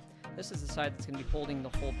side. This is the side that's going to be holding the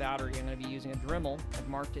whole battery. I'm going to be using a Dremel. I've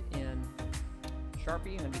marked it in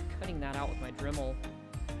Sharpie. I'm going to be cutting that out with my Dremel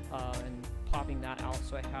and popping that out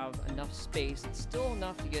so I have enough space. It's still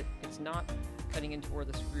enough to get, it's not cutting into where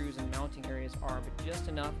the screws and mounting areas are, but just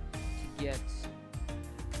enough to get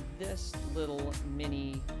this little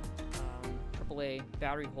mini AAA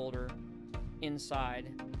battery holder inside,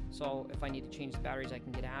 so if I need to change the batteries I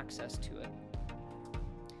can get access to it.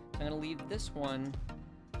 So I'm going to leave this one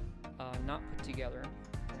not put together.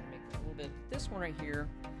 I'm going to make a little bit, this one right here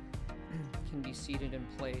can be seated in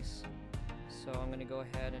place, so I'm going to go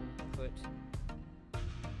ahead and put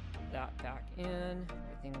that back in.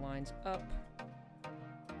 Everything lines up.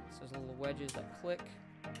 So there's little wedges that click.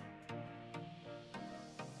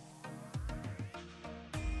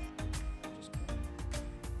 Just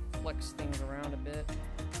flex things around a bit.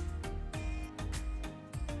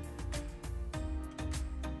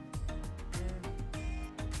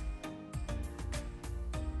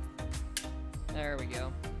 There we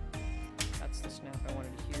go. That's the snap I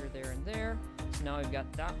wanted to hear there and there. So now I've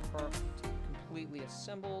got that part completely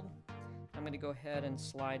assembled. I'm going to go ahead and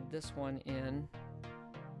slide this one in.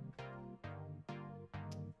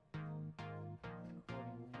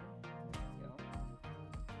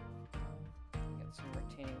 Got some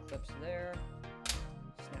retaining clips there.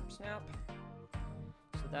 Snap, snap.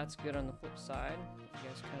 So that's good on the flip side. You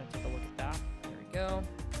guys kind of take a look at that. There we go.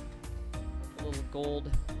 A little gold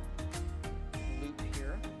loop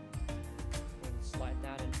here. And slide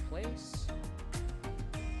that in place.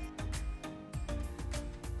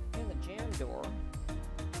 And the jam door.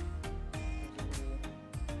 There's a little,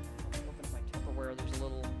 I'll open up my Tupperware. There's a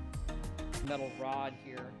little metal rod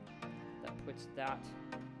here that puts that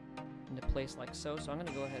into place like so. So I'm going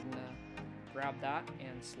to go ahead and grab that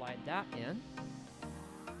and slide that in.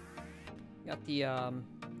 Got the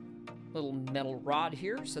little metal rod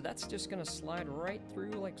here, so that's just going to slide right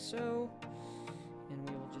through like so. And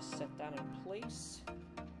we will just set that in place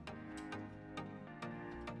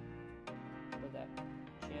for that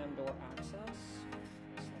jam door access.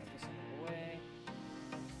 Slide this out of the way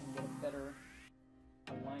and get a better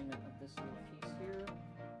alignment of this little piece here.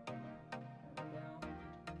 There we go.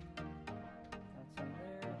 That's in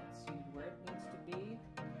there. Let's see where it needs to be.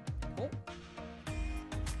 Cool.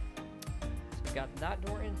 So we've got that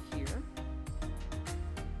door in here.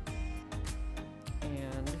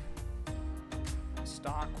 And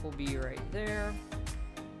stock will be right there.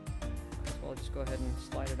 Might as well just go ahead and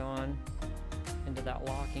slide it on into that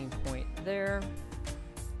locking point there.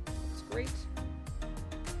 That's great.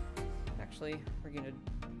 Actually,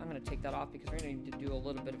 I'm gonna take that off because we're gonna need to do a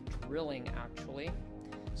little bit of drilling actually.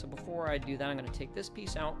 So before I do that, I'm gonna take this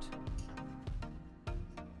piece out.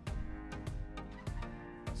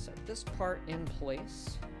 Set this part in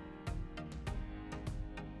place.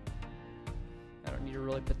 I don't need to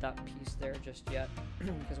really put that piece there just yet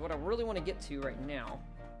because what I really want to get to right now,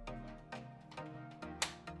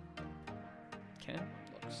 okay,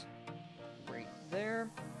 looks right there,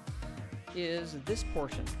 is this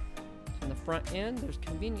portion. In the front end, there's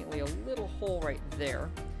conveniently a little hole right there.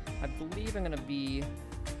 I believe I'm going to be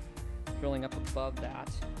drilling up above that.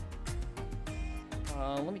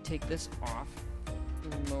 Let me take this off.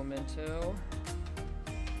 Un momento.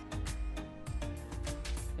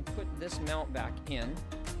 And put this mount back in.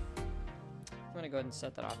 I'm going to go ahead and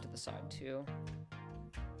set that off to the side too.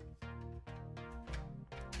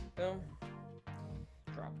 Boom.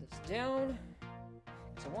 Drop this down.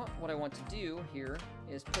 So what I want to do here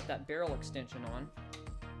is put that barrel extension on.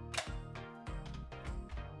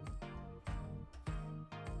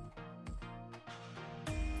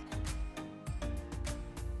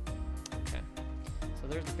 Okay, so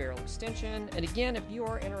there's the barrel extension. And again, if you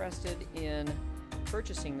are interested in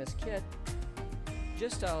purchasing this kit,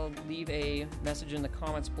 just leave a message in the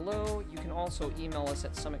comments below. You can also email us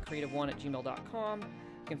at summitcreative1@gmail.com. You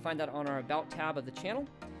can find that on our About tab of the channel.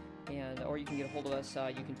 Or you can get a hold of us,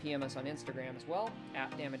 you can PM us on Instagram as well,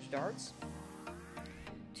 @DamageDarts,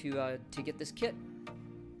 to get this kit.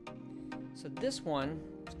 So this one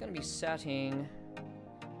is going to be setting,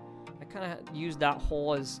 I kind of used that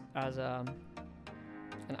hole as an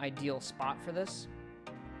ideal spot for this.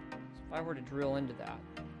 So if I were to drill into that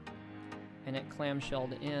and it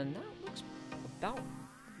clamshelled in, that looks about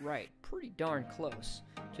right, pretty darn close,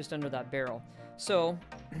 just under that barrel. So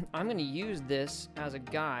I'm going to use this as a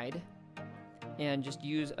guide and just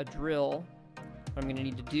use a drill. What I'm going to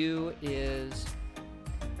need to do is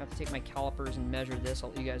I have to take my calipers and measure this. I'll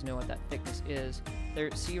let you guys know what that thickness is. There,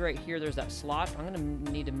 see right here, there's that slot. I'm going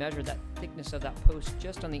to need to measure that thickness of that post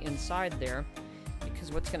just on the inside there,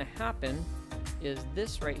 because what's going to happen is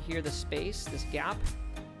this right here, the space, this gap,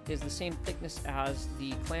 is the same thickness as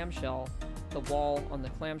the clamshell, the wall on the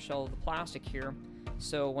clamshell of the plastic here.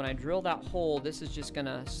 So when I drill that hole, this is just going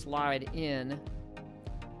to slide in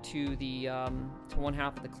to the to one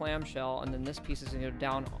half of the clamshell, and then this piece is going to go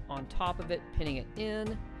down on top of it, pinning it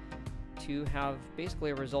in to have basically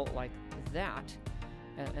a result like that,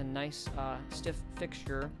 a nice stiff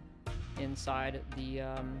fixture inside the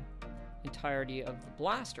entirety of the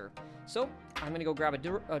blaster. So I'm going to go grab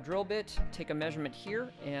a drill bit, take a measurement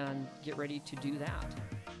here, and get ready to do that.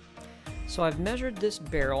 So I've measured this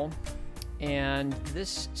barrel, and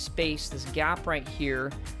this space, this gap right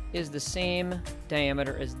here, is the same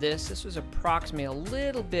diameter as this. This was approximately a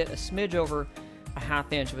little bit, a smidge over a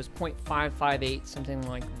 ½ inch. It was 0.558, something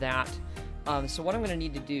like that. So what I'm going to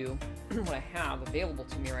need to do, what I have available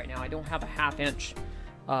to me right now, I don't have a ½ inch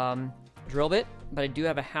drill bit, but I do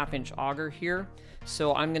have a ½ inch auger here.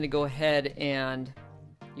 So I'm going to go ahead and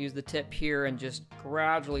use the tip here and just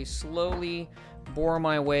gradually, slowly bore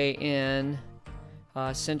my way in,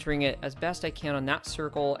 centering it as best I can on that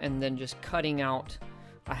circle, and then just cutting out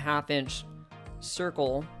a ½ inch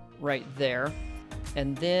circle right there.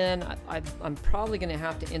 And then I'm probably going to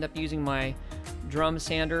have to end up using my drum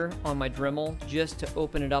sander on my Dremel just to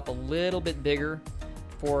open it up a little bit bigger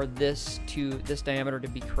for this diameter to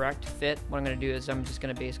be correct fit. What I'm going to do is I'm just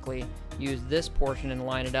going to basically use this portion and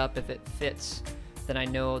line it up. If it fits, then I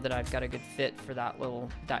know that I've got a good fit for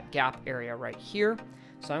that gap area right here.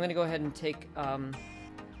 So I'm going to go ahead and take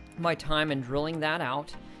my time in drilling that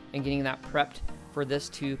out and getting that prepped for this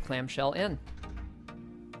to clamshell in.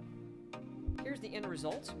 Here's the end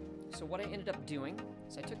result. So what I ended up doing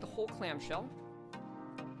is I took the whole clamshell,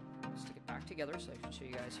 stick it back together so I can show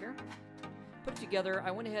you guys here. Put it together.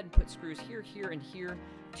 I went ahead and put screws here, here, and here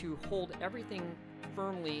to hold everything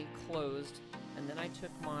firmly closed. And then I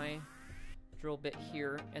took my drill bit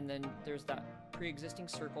here, and then there's that pre-existing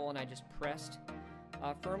circle, and I just pressed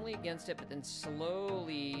firmly against it, but then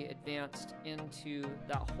slowly advanced into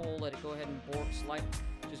that hole. Let it go ahead and bore,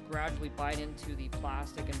 just gradually bite into the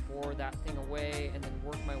plastic and bore that thing away, and then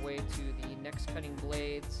work my way to the next cutting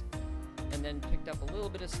blades, and then picked up a little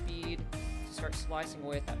bit of speed to start slicing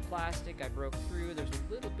away at that plastic. I broke through. There's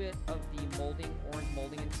a little bit of the molding, orange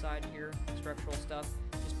molding inside here, structural stuff.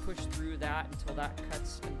 Just push through that until that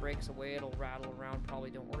cuts and breaks away. It'll rattle around, probably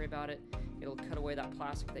don't worry about it. It'll cut away that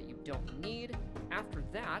plastic that you don't need. After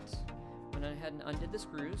that, I went ahead and undid the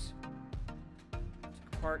screws,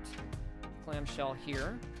 took apart the clamshell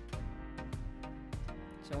here.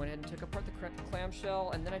 So I went ahead and took apart the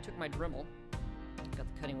clamshell, and then I took my Dremel, got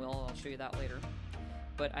the cutting wheel, I'll show you that later.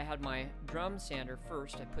 But I had my drum sander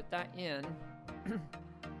first. I put that in,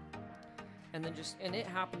 and then and it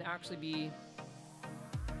happened to actually be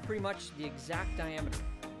pretty much the exact diameter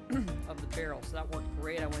of the barrel, so that worked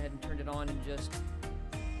great. I went ahead and turned it on and just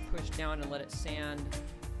pushed down and let it sand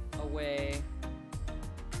away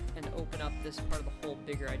and open up this part of the hole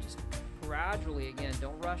bigger. I just gradually, again,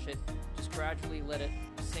 don't rush it, just gradually let it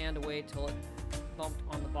sand away till it bumped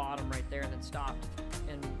on the bottom right there, and then stopped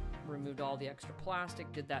and removed all the extra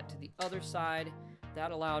plastic. Did that to the other side.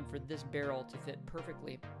 That allowed for this barrel to fit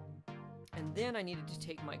perfectly. And then I needed to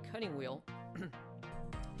take my cutting wheel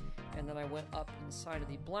and then I went up inside of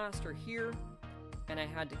the blaster here, and I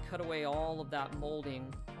had to cut away all of that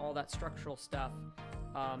molding, all that structural stuff,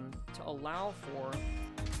 to allow for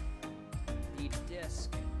the disc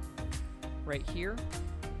right here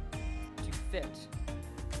to fit.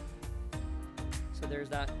 So there's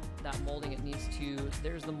that molding it needs to,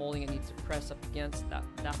 there's the molding it needs to press up against.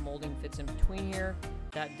 That molding fits in between here.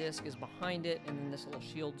 That disc is behind it, and then this little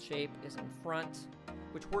shield shape is in front,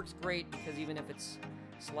 which works great because even if it's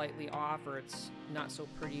slightly off or it's not so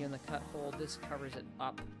pretty in the cut hole, this covers it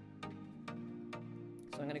up.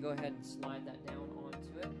 So I'm going to go ahead and slide that down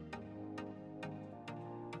onto it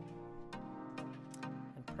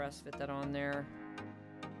and press fit that on there.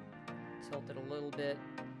 Tilt it a little bit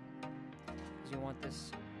because you want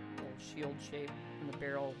this little shield shape in the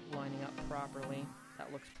barrel lining up properly.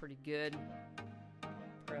 That looks pretty good.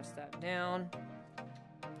 Press that down.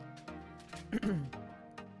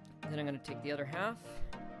 Then I'm going to take the other half.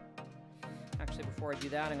 Actually, before I do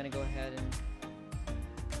that, I'm going to go ahead and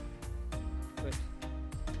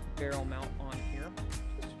barrel mount on here,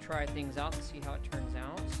 just to try things out and see how it turns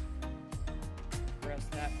out. Press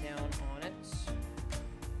that down on it.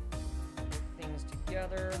 Put things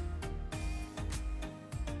together.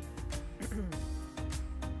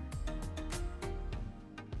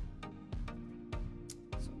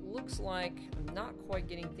 So it looks like I'm not quite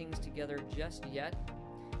getting things together just yet.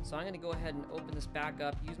 So I'm going to go ahead and open this back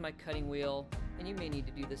up, use my cutting wheel, and you may need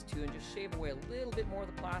to do this too, and just shave away a little bit more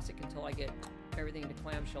of the plastic until I get everything in the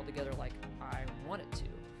clamshell together like I want it to.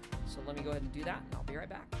 So let me go ahead and do that, and I'll be right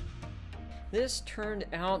back. This turned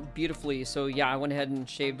out beautifully. So yeah, I went ahead and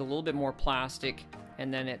shaved a little bit more plastic,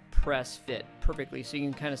 and then it press fit perfectly. So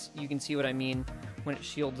you can see what I mean when it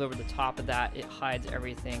shields over the top of that. It hides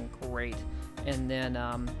everything great. And then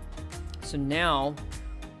so now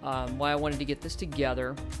why I wanted to get this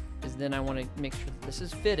together is then I want to make sure that this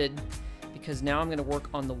is fitted, because now I'm going to work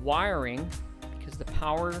on the wiring, because the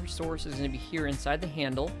power source is going to be here inside the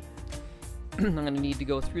handle. I'm going to need to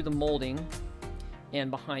go through the molding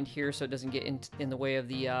and behind here so it doesn't get in the way of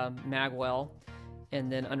the mag well,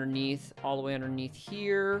 and then underneath, all the way underneath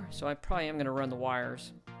here. So I probably am going to run the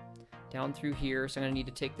wires down through here. So I'm going to need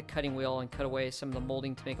to take the cutting wheel and cut away some of the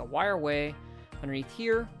molding to make a wireway underneath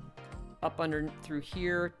here, up under through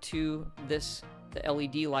here to this, the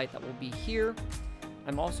LED light that will be here.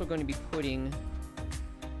 I'm also going to be putting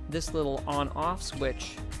this little on-off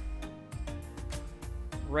switch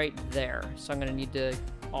right there. So I'm going to need to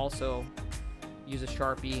also use a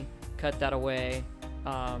Sharpie, cut that away,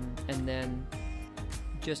 and then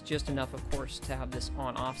just enough, of course, to have this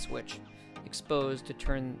on-off switch exposed to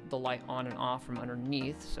turn the light on and off from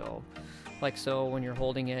underneath. So, like so, when you're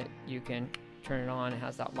holding it, you can turn it on. It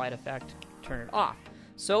has that light effect. Turn it off.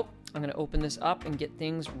 So I'm going to open this up and get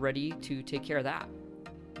things ready to take care of that.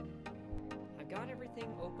 I've got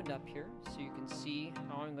everything opened up here, so you can see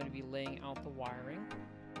how I'm going to be laying out the wiring.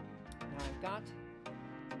 Now I've got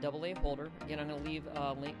a AA holder. Again, I'm going to leave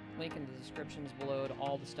a link in the descriptions below to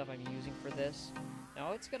all the stuff I'm using for this.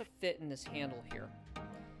 Now it's got to fit in this handle here.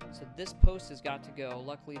 So this post has got to go.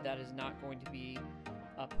 Luckily, that is not going to be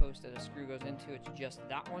a post that a screw goes into. It's just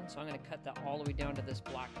that one. So I'm going to cut that all the way down to this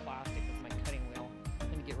black plastic with my cutting wheel. I'm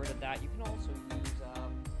going to get rid of that. You can also use,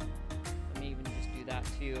 let me even just do that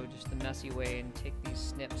too, just the messy way, and take these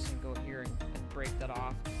snips and go here and break that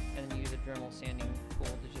off, and then use a Dremel sanding tool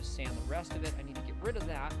to just sand the rest of it. I need to get rid of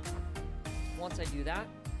that. Once I do that,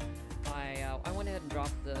 I went ahead and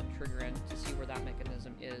dropped the trigger in to see where that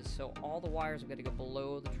mechanism is. So all the wires have got to go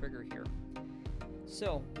below the trigger here.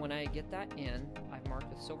 So when I get that in, I've marked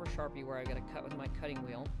with silver Sharpie where I got to cut with my cutting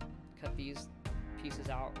wheel, cut these pieces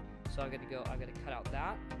out. So I've got to cut out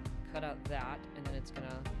that, and then it's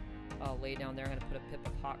gonna lay down there. I'm gonna put a pip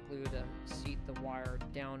of hot glue to seat the wire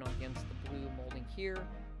down against the blue molding here.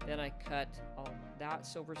 Then I cut that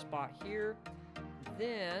silver spot here.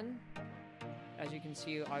 Then, as you can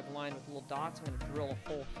see, I've lined with little dots. I'm gonna drill a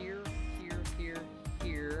hole here,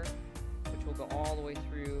 here, which will go all the way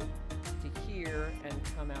through to here and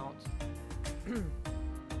come out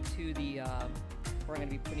to the where I'm going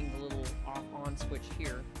to be putting the little off-on switch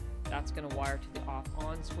here. That's going to wire to the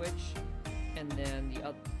off-on switch, and then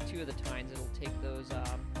the two of the tines, it'll take those.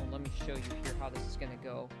 Well, let me show you here how this is going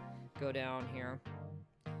to go down here.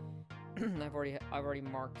 I've already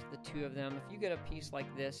marked the two of them. If you get a piece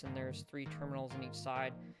like this and there's 3 terminals on each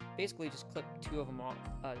side, basically just clip 2 of them off,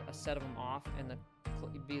 a set of them off, and then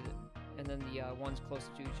the ones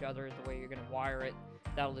closest to each other, the way you're going to wire it,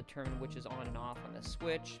 that'll determine which is on and off on this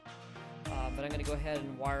switch. But I'm going to go ahead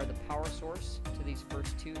and wire the power source to these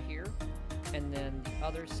first 2 here, and then the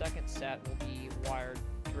other second set will be wired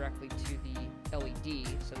directly to the LED,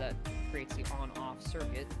 so that creates the on-off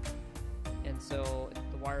circuit. And so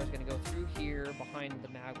the wire is going to go through here behind the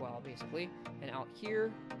mag well basically, and out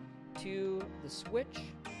here to the switch,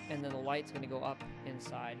 and then the light's going to go up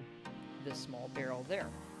inside this small barrel there.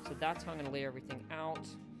 So that's how I'm going to lay everything out.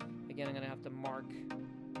 Again, I'm going to have to mark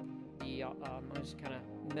the, I'm just kind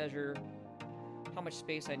of measure how much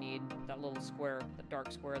space I need. That little square, the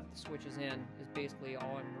dark square that the switch is in, is basically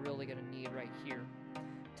all I'm really going to need right here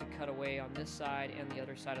to cut away on this side and the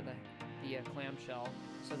other side of the clamshell,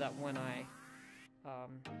 so that when I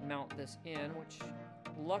mount this in, which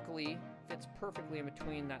luckily fits perfectly in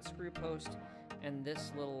between that screw post and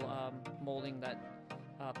this little molding that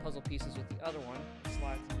puzzle pieces with the other one, it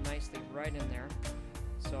slides nicely right in there.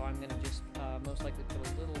 So I'm going to just most likely put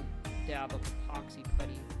a little dab of epoxy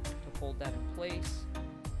putty to hold that in place,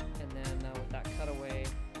 and then with that cutaway,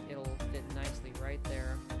 it'll fit nicely right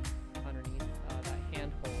there underneath that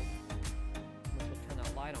handhold, which will turn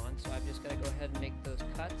that light on. So I've just got to go ahead and make those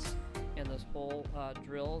cuts and those hole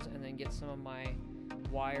drills, and then get some of my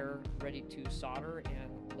wire ready to solder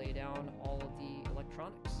and lay down all of the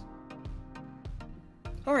electronics.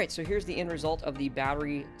 Alright, so here's the end result of the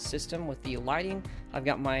battery system with the lighting. I've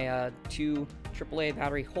got my 2 AAA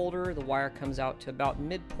battery holder. The wire comes out to about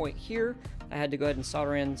midpoint here. I had to go ahead and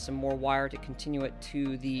solder in some more wire to continue it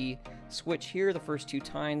to the switch here. The first 2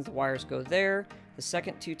 tines the wires go there. The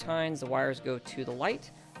second 2 tines the wires go to the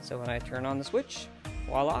light. So when I turn on the switch,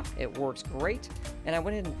 voila, it works great. And I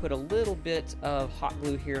went ahead and put a little bit of hot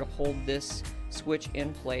glue here to hold this switch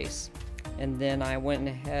in place. And then I went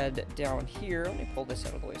ahead down here, let me pull this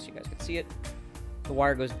out of the way so you guys can see it. The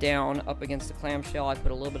wire goes down up against the clamshell. I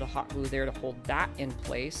put a little bit of hot glue there to hold that in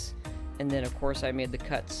place. And then of course I made the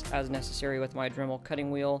cuts as necessary with my Dremel cutting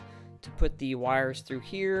wheel to put the wires through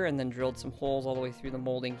here, and then drilled some holes all the way through the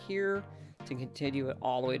molding here to continue it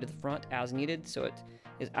all the way to the front as needed, so it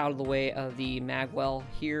is out of the way of the mag well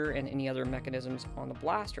here and any other mechanisms on the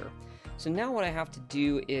blaster. So now what I have to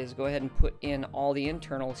do is go ahead and put in all the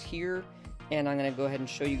internals here, and I'm going to go ahead and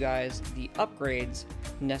show you guys the upgrades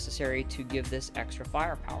necessary to give this extra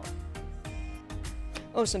firepower.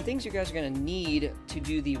 Oh, some things you guys are going to need to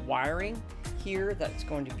do the wiring here that's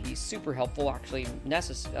going to be super helpful, actually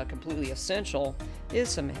completely essential,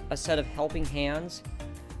 is a set of helping hands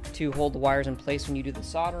to hold the wires in place when you do the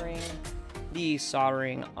soldering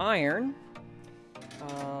iron.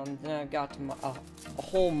 Then I've got a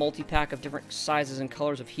whole multi-pack of different sizes and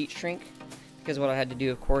colors of heat shrink, because what I had to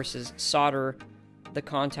do, of course, is solder the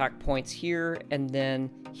contact points here and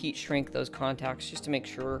then heat shrink those contacts just to make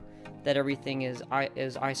sure that everything is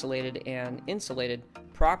isolated and insulated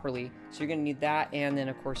properly. So you're going to need that, and then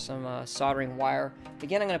of course some soldering wire.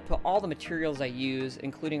 Again, I'm going to put all the materials I use,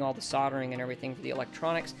 including all the soldering and everything for the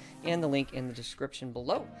electronics, and the link in the description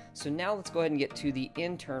below. So now let's go ahead and get to the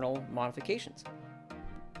internal modifications.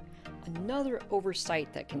 Another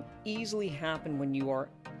oversight that can easily happen when you are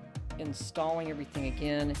installing everything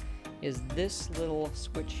again is this little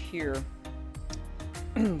switch here.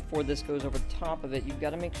 Before this goes over the top of it, you've got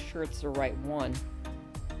to make sure it's the right one.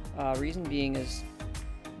 Reason being is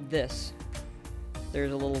this.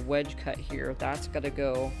 There's a little wedge cut here. That's got to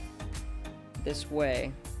go this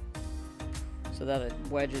way so that it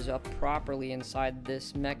wedges up properly inside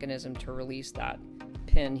this mechanism to release that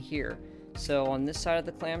pin here. So on this side of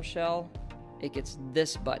the clamshell, it gets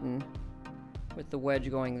this button with the wedge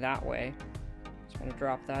going that way. So I'm going to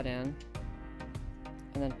drop that in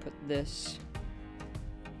and then put this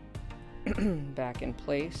back in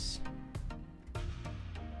place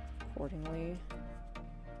accordingly.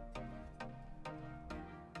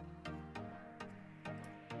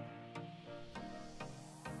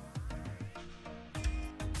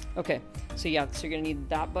 Okay, so yeah, so you're gonna need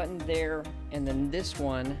that button there, and then this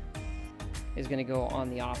one is gonna go on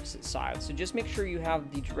the opposite side. So just make sure you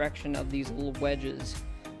have the direction of these little wedges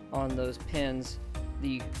on those pins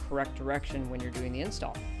the correct direction when you're doing the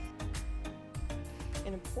install.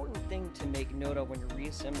 An important thing to make note of when you're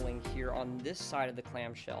reassembling here on this side of the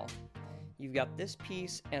clamshell, you've got this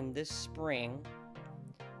piece and this spring.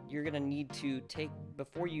 You're gonna need to take,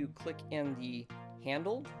 before you click in the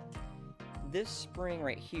handle, this spring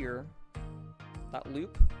right here, that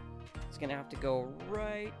loop, is going to have to go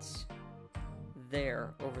right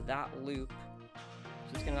there over that loop.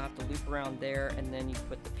 So it's going to have to loop around there, and then you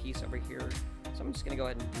put the piece over here. So I'm just going to go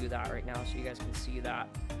ahead and do that right now so you guys can see that.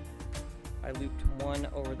 I looped one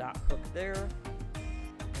over that hook there,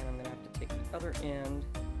 and I'm going to have to take the other end,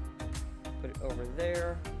 put it over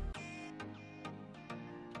there,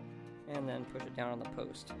 and then push it down on the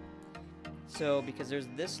post. So, because there's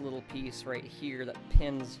this little piece right here that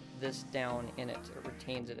pins this down in it, or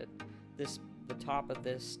retains it, the top of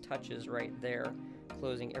this touches right there,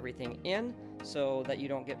 closing everything in, so that you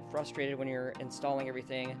don't get frustrated when you're installing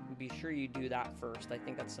everything. Be sure you do that first. I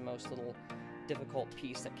think that's the most little difficult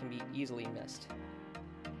piece that can be easily missed.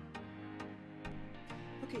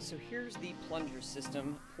 Okay, so here's the plunger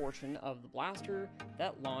system portion of the blaster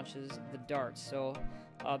that launches the darts. So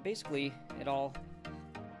basically it all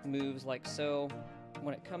moves like so.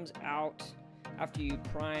 When it comes out, after you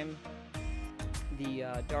prime the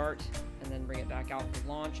dart and then bring it back out for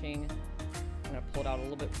launching, I'm going to pull it out a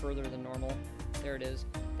little bit further than normal. There it is.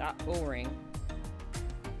 That O-ring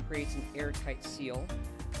creates an airtight seal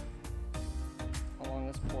along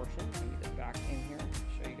this portion. Let me get it back in here,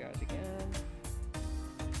 show you guys again.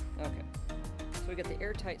 Okay, so we got the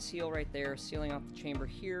airtight seal right there, sealing off the chamber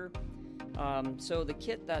here. So the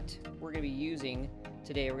kit that we're going to be using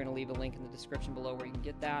today, we're going to leave a link in the description below where you can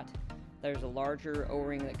get that. There's a larger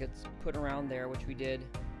O-ring that gets put around there, which we did.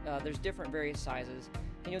 There's different various sizes,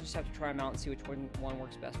 and you'll just have to try them out and see which one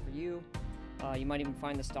works best for you. You might even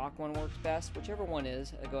find the stock one works best. Whichever one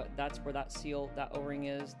is, that's where that seal, that O-ring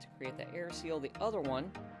is to create the air seal. The other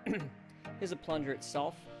one is a plunger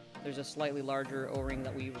itself. There's a slightly larger O-ring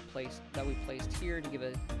that we placed here to give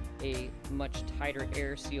a much tighter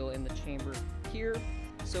air seal in the chamber here.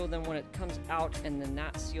 So then when it comes out and then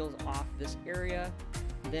that seals off this area,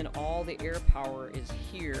 then all the air power is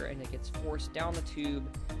here and it gets forced down the tube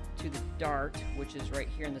to the dart, which is right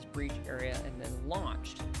here in this breech area, and then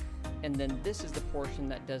launched. And then this is the portion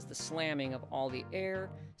that does the slamming of all the air.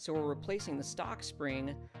 So we're replacing the stock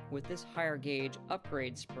spring with this higher gauge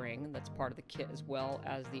upgrade spring that's part of the kit, as well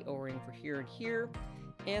as the O-ring for here and here,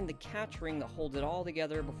 and the catch ring that holds it all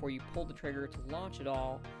together before you pull the trigger to launch it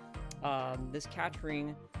all. This catch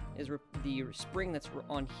ring is the spring that's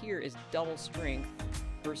on here is double strength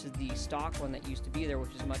versus the stock one that used to be there,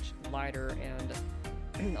 which is much lighter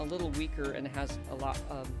and a little weaker and has a lot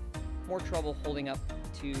more trouble holding up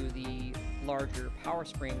to the larger power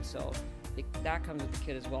spring. So that comes with the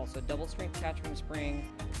kit as well. So double strength catch ring spring,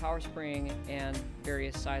 power spring, and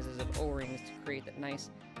various sizes of O-rings to create that nice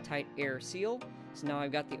tight air seal. So now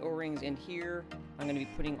I've got the O-rings in here. I'm going to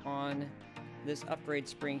be putting on this upgrade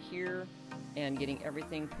spring here and getting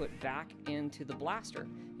everything put back into the blaster.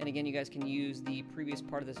 And again, you guys can use the previous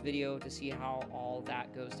part of this video to see how all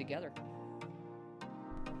that goes together.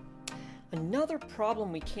 Another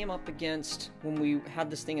problem we came up against when we had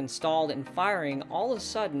this thing installed and firing, all of a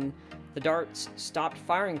sudden the darts stopped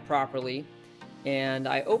firing properly, and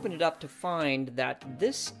I opened it up to find that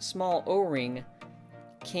this small O-ring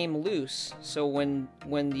came loose. So when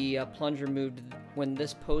the plunger moved, when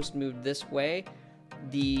this post moved this way,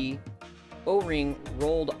 the O-ring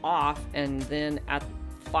rolled off, and then at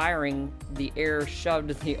firing, the air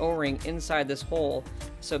shoved the O-ring inside this hole.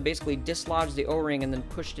 So basically dislodged the O-ring and then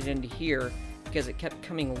pushed it into here because it kept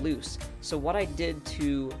coming loose. So what I did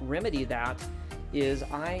to remedy that is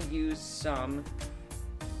I used some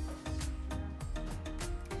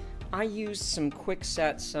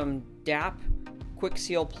Quickset, some DAP Quick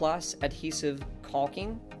Seal Plus adhesive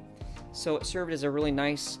caulking. So it served as a really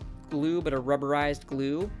nice glue, but a rubberized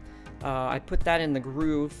glue. I put that in the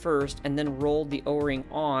groove first and then rolled the O-ring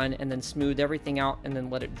on and then smoothed everything out and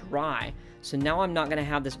then let it dry. So now I'm not going to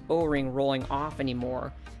have this O-ring rolling off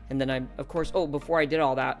anymore. And then of course, before I did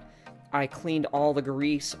all that, I cleaned all the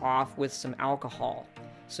grease off with some alcohol.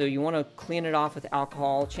 So you want to clean it off with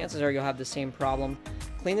alcohol. Chances are you'll have the same problem.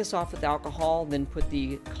 Clean this off with alcohol, then put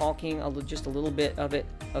the caulking, just a little bit of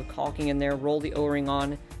caulking in there, roll the O-ring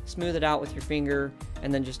on, smooth it out with your finger,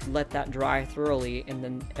 and then just let that dry thoroughly, and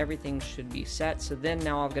then everything should be set. So then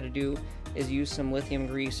now all I've got to do is use some lithium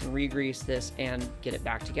grease and re-grease this and get it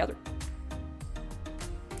back together.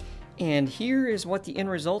 And here is what the end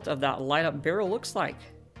result of that light up barrel looks like.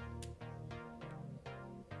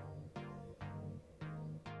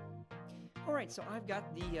 Alright, so I've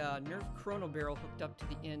got the Nerf Chrono barrel hooked up to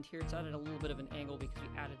the end here. It's at a little bit of an angle because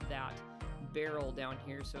we added that barrel down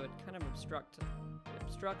here, so it kind of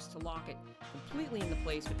obstructs to lock it completely into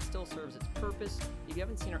place, but it still serves its purpose. If you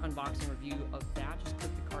haven't seen our unboxing review of that, just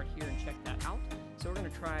click the card here and check that out. So we're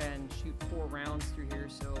going to try and shoot 4 rounds through here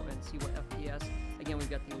and see what FPS. Again,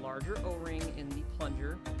 we've got the larger O-ring in the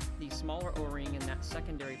plunger, the smaller O-ring in that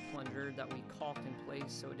secondary plunger that we caulked in place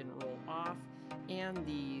so it didn't roll off, and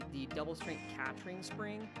the double strength catch ring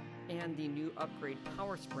spring, and the new upgrade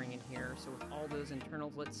power spring in here. So with all those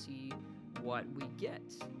internals, let's see what we get.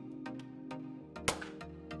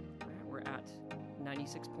 We're at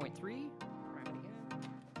 96.3. Try it again.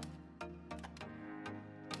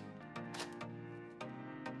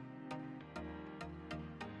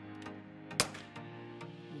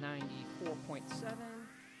 94.7.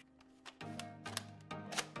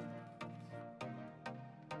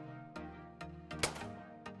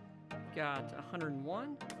 Got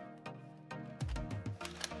 101.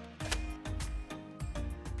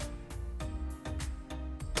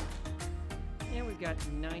 And we've got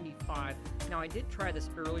 95. Now I did try this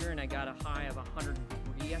earlier and I got a high of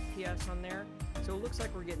 103 FPS on there. So it looks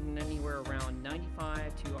like we're getting anywhere around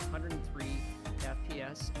 95 to 103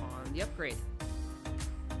 FPS on the upgrade.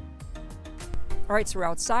 Alright, so we're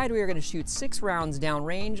outside. We are going to shoot 6 rounds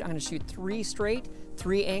downrange. I'm going to shoot 3 straight,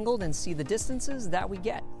 3 angled, and see the distances that we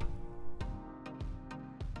get.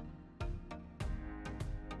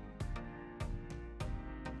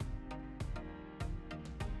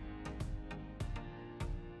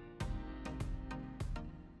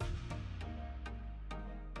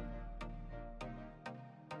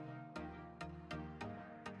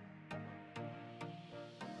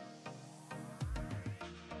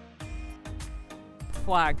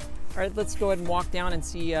 Flag. All right, let's go ahead and walk down and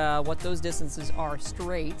see what those distances are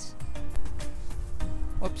straight.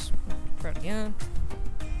 Whoops. Try it again.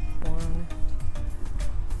 1.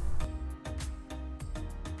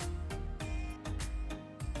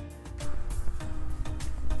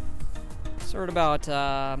 So we're at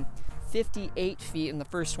about 58 feet in the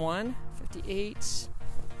first one. 58.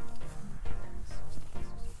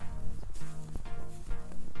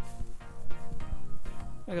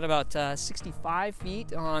 I got about 65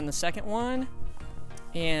 feet on the second one,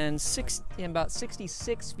 and about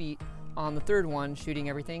 66 feet on the third one, shooting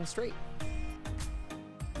everything straight.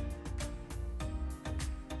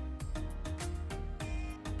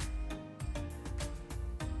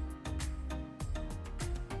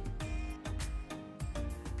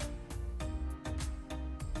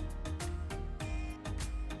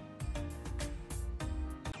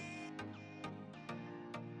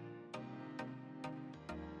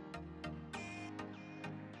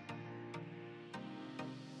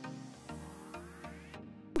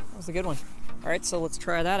 That was a good one. All right, so let's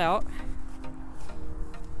try that out.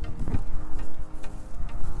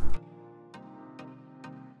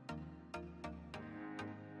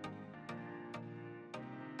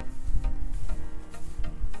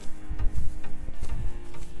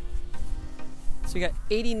 So we got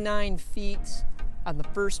 89 feet on the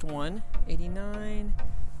first one. 89,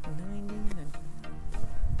 90, 90.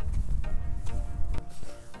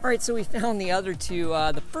 All right, so we found the other two.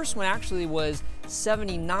 The first one actually was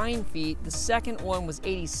 79 feet. The second one was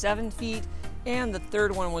 87 feet. And the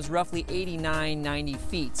third one was roughly 89, 90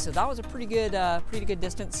 feet. So that was a pretty good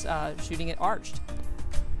distance shooting it arched.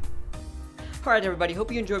 All right, everybody,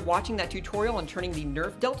 hope you enjoyed watching that tutorial on turning the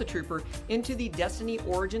Nerf Delta Trooper into the Destiny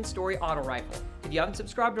Origin Story auto rifle. If you haven't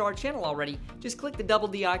subscribed to our channel already, just click the double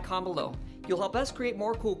D icon below. You'll help us create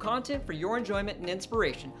more cool content for your enjoyment and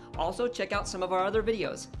inspiration. Also, check out some of our other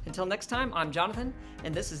videos. Until next time, I'm Jonathan,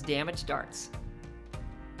 and this is Damaged Darts.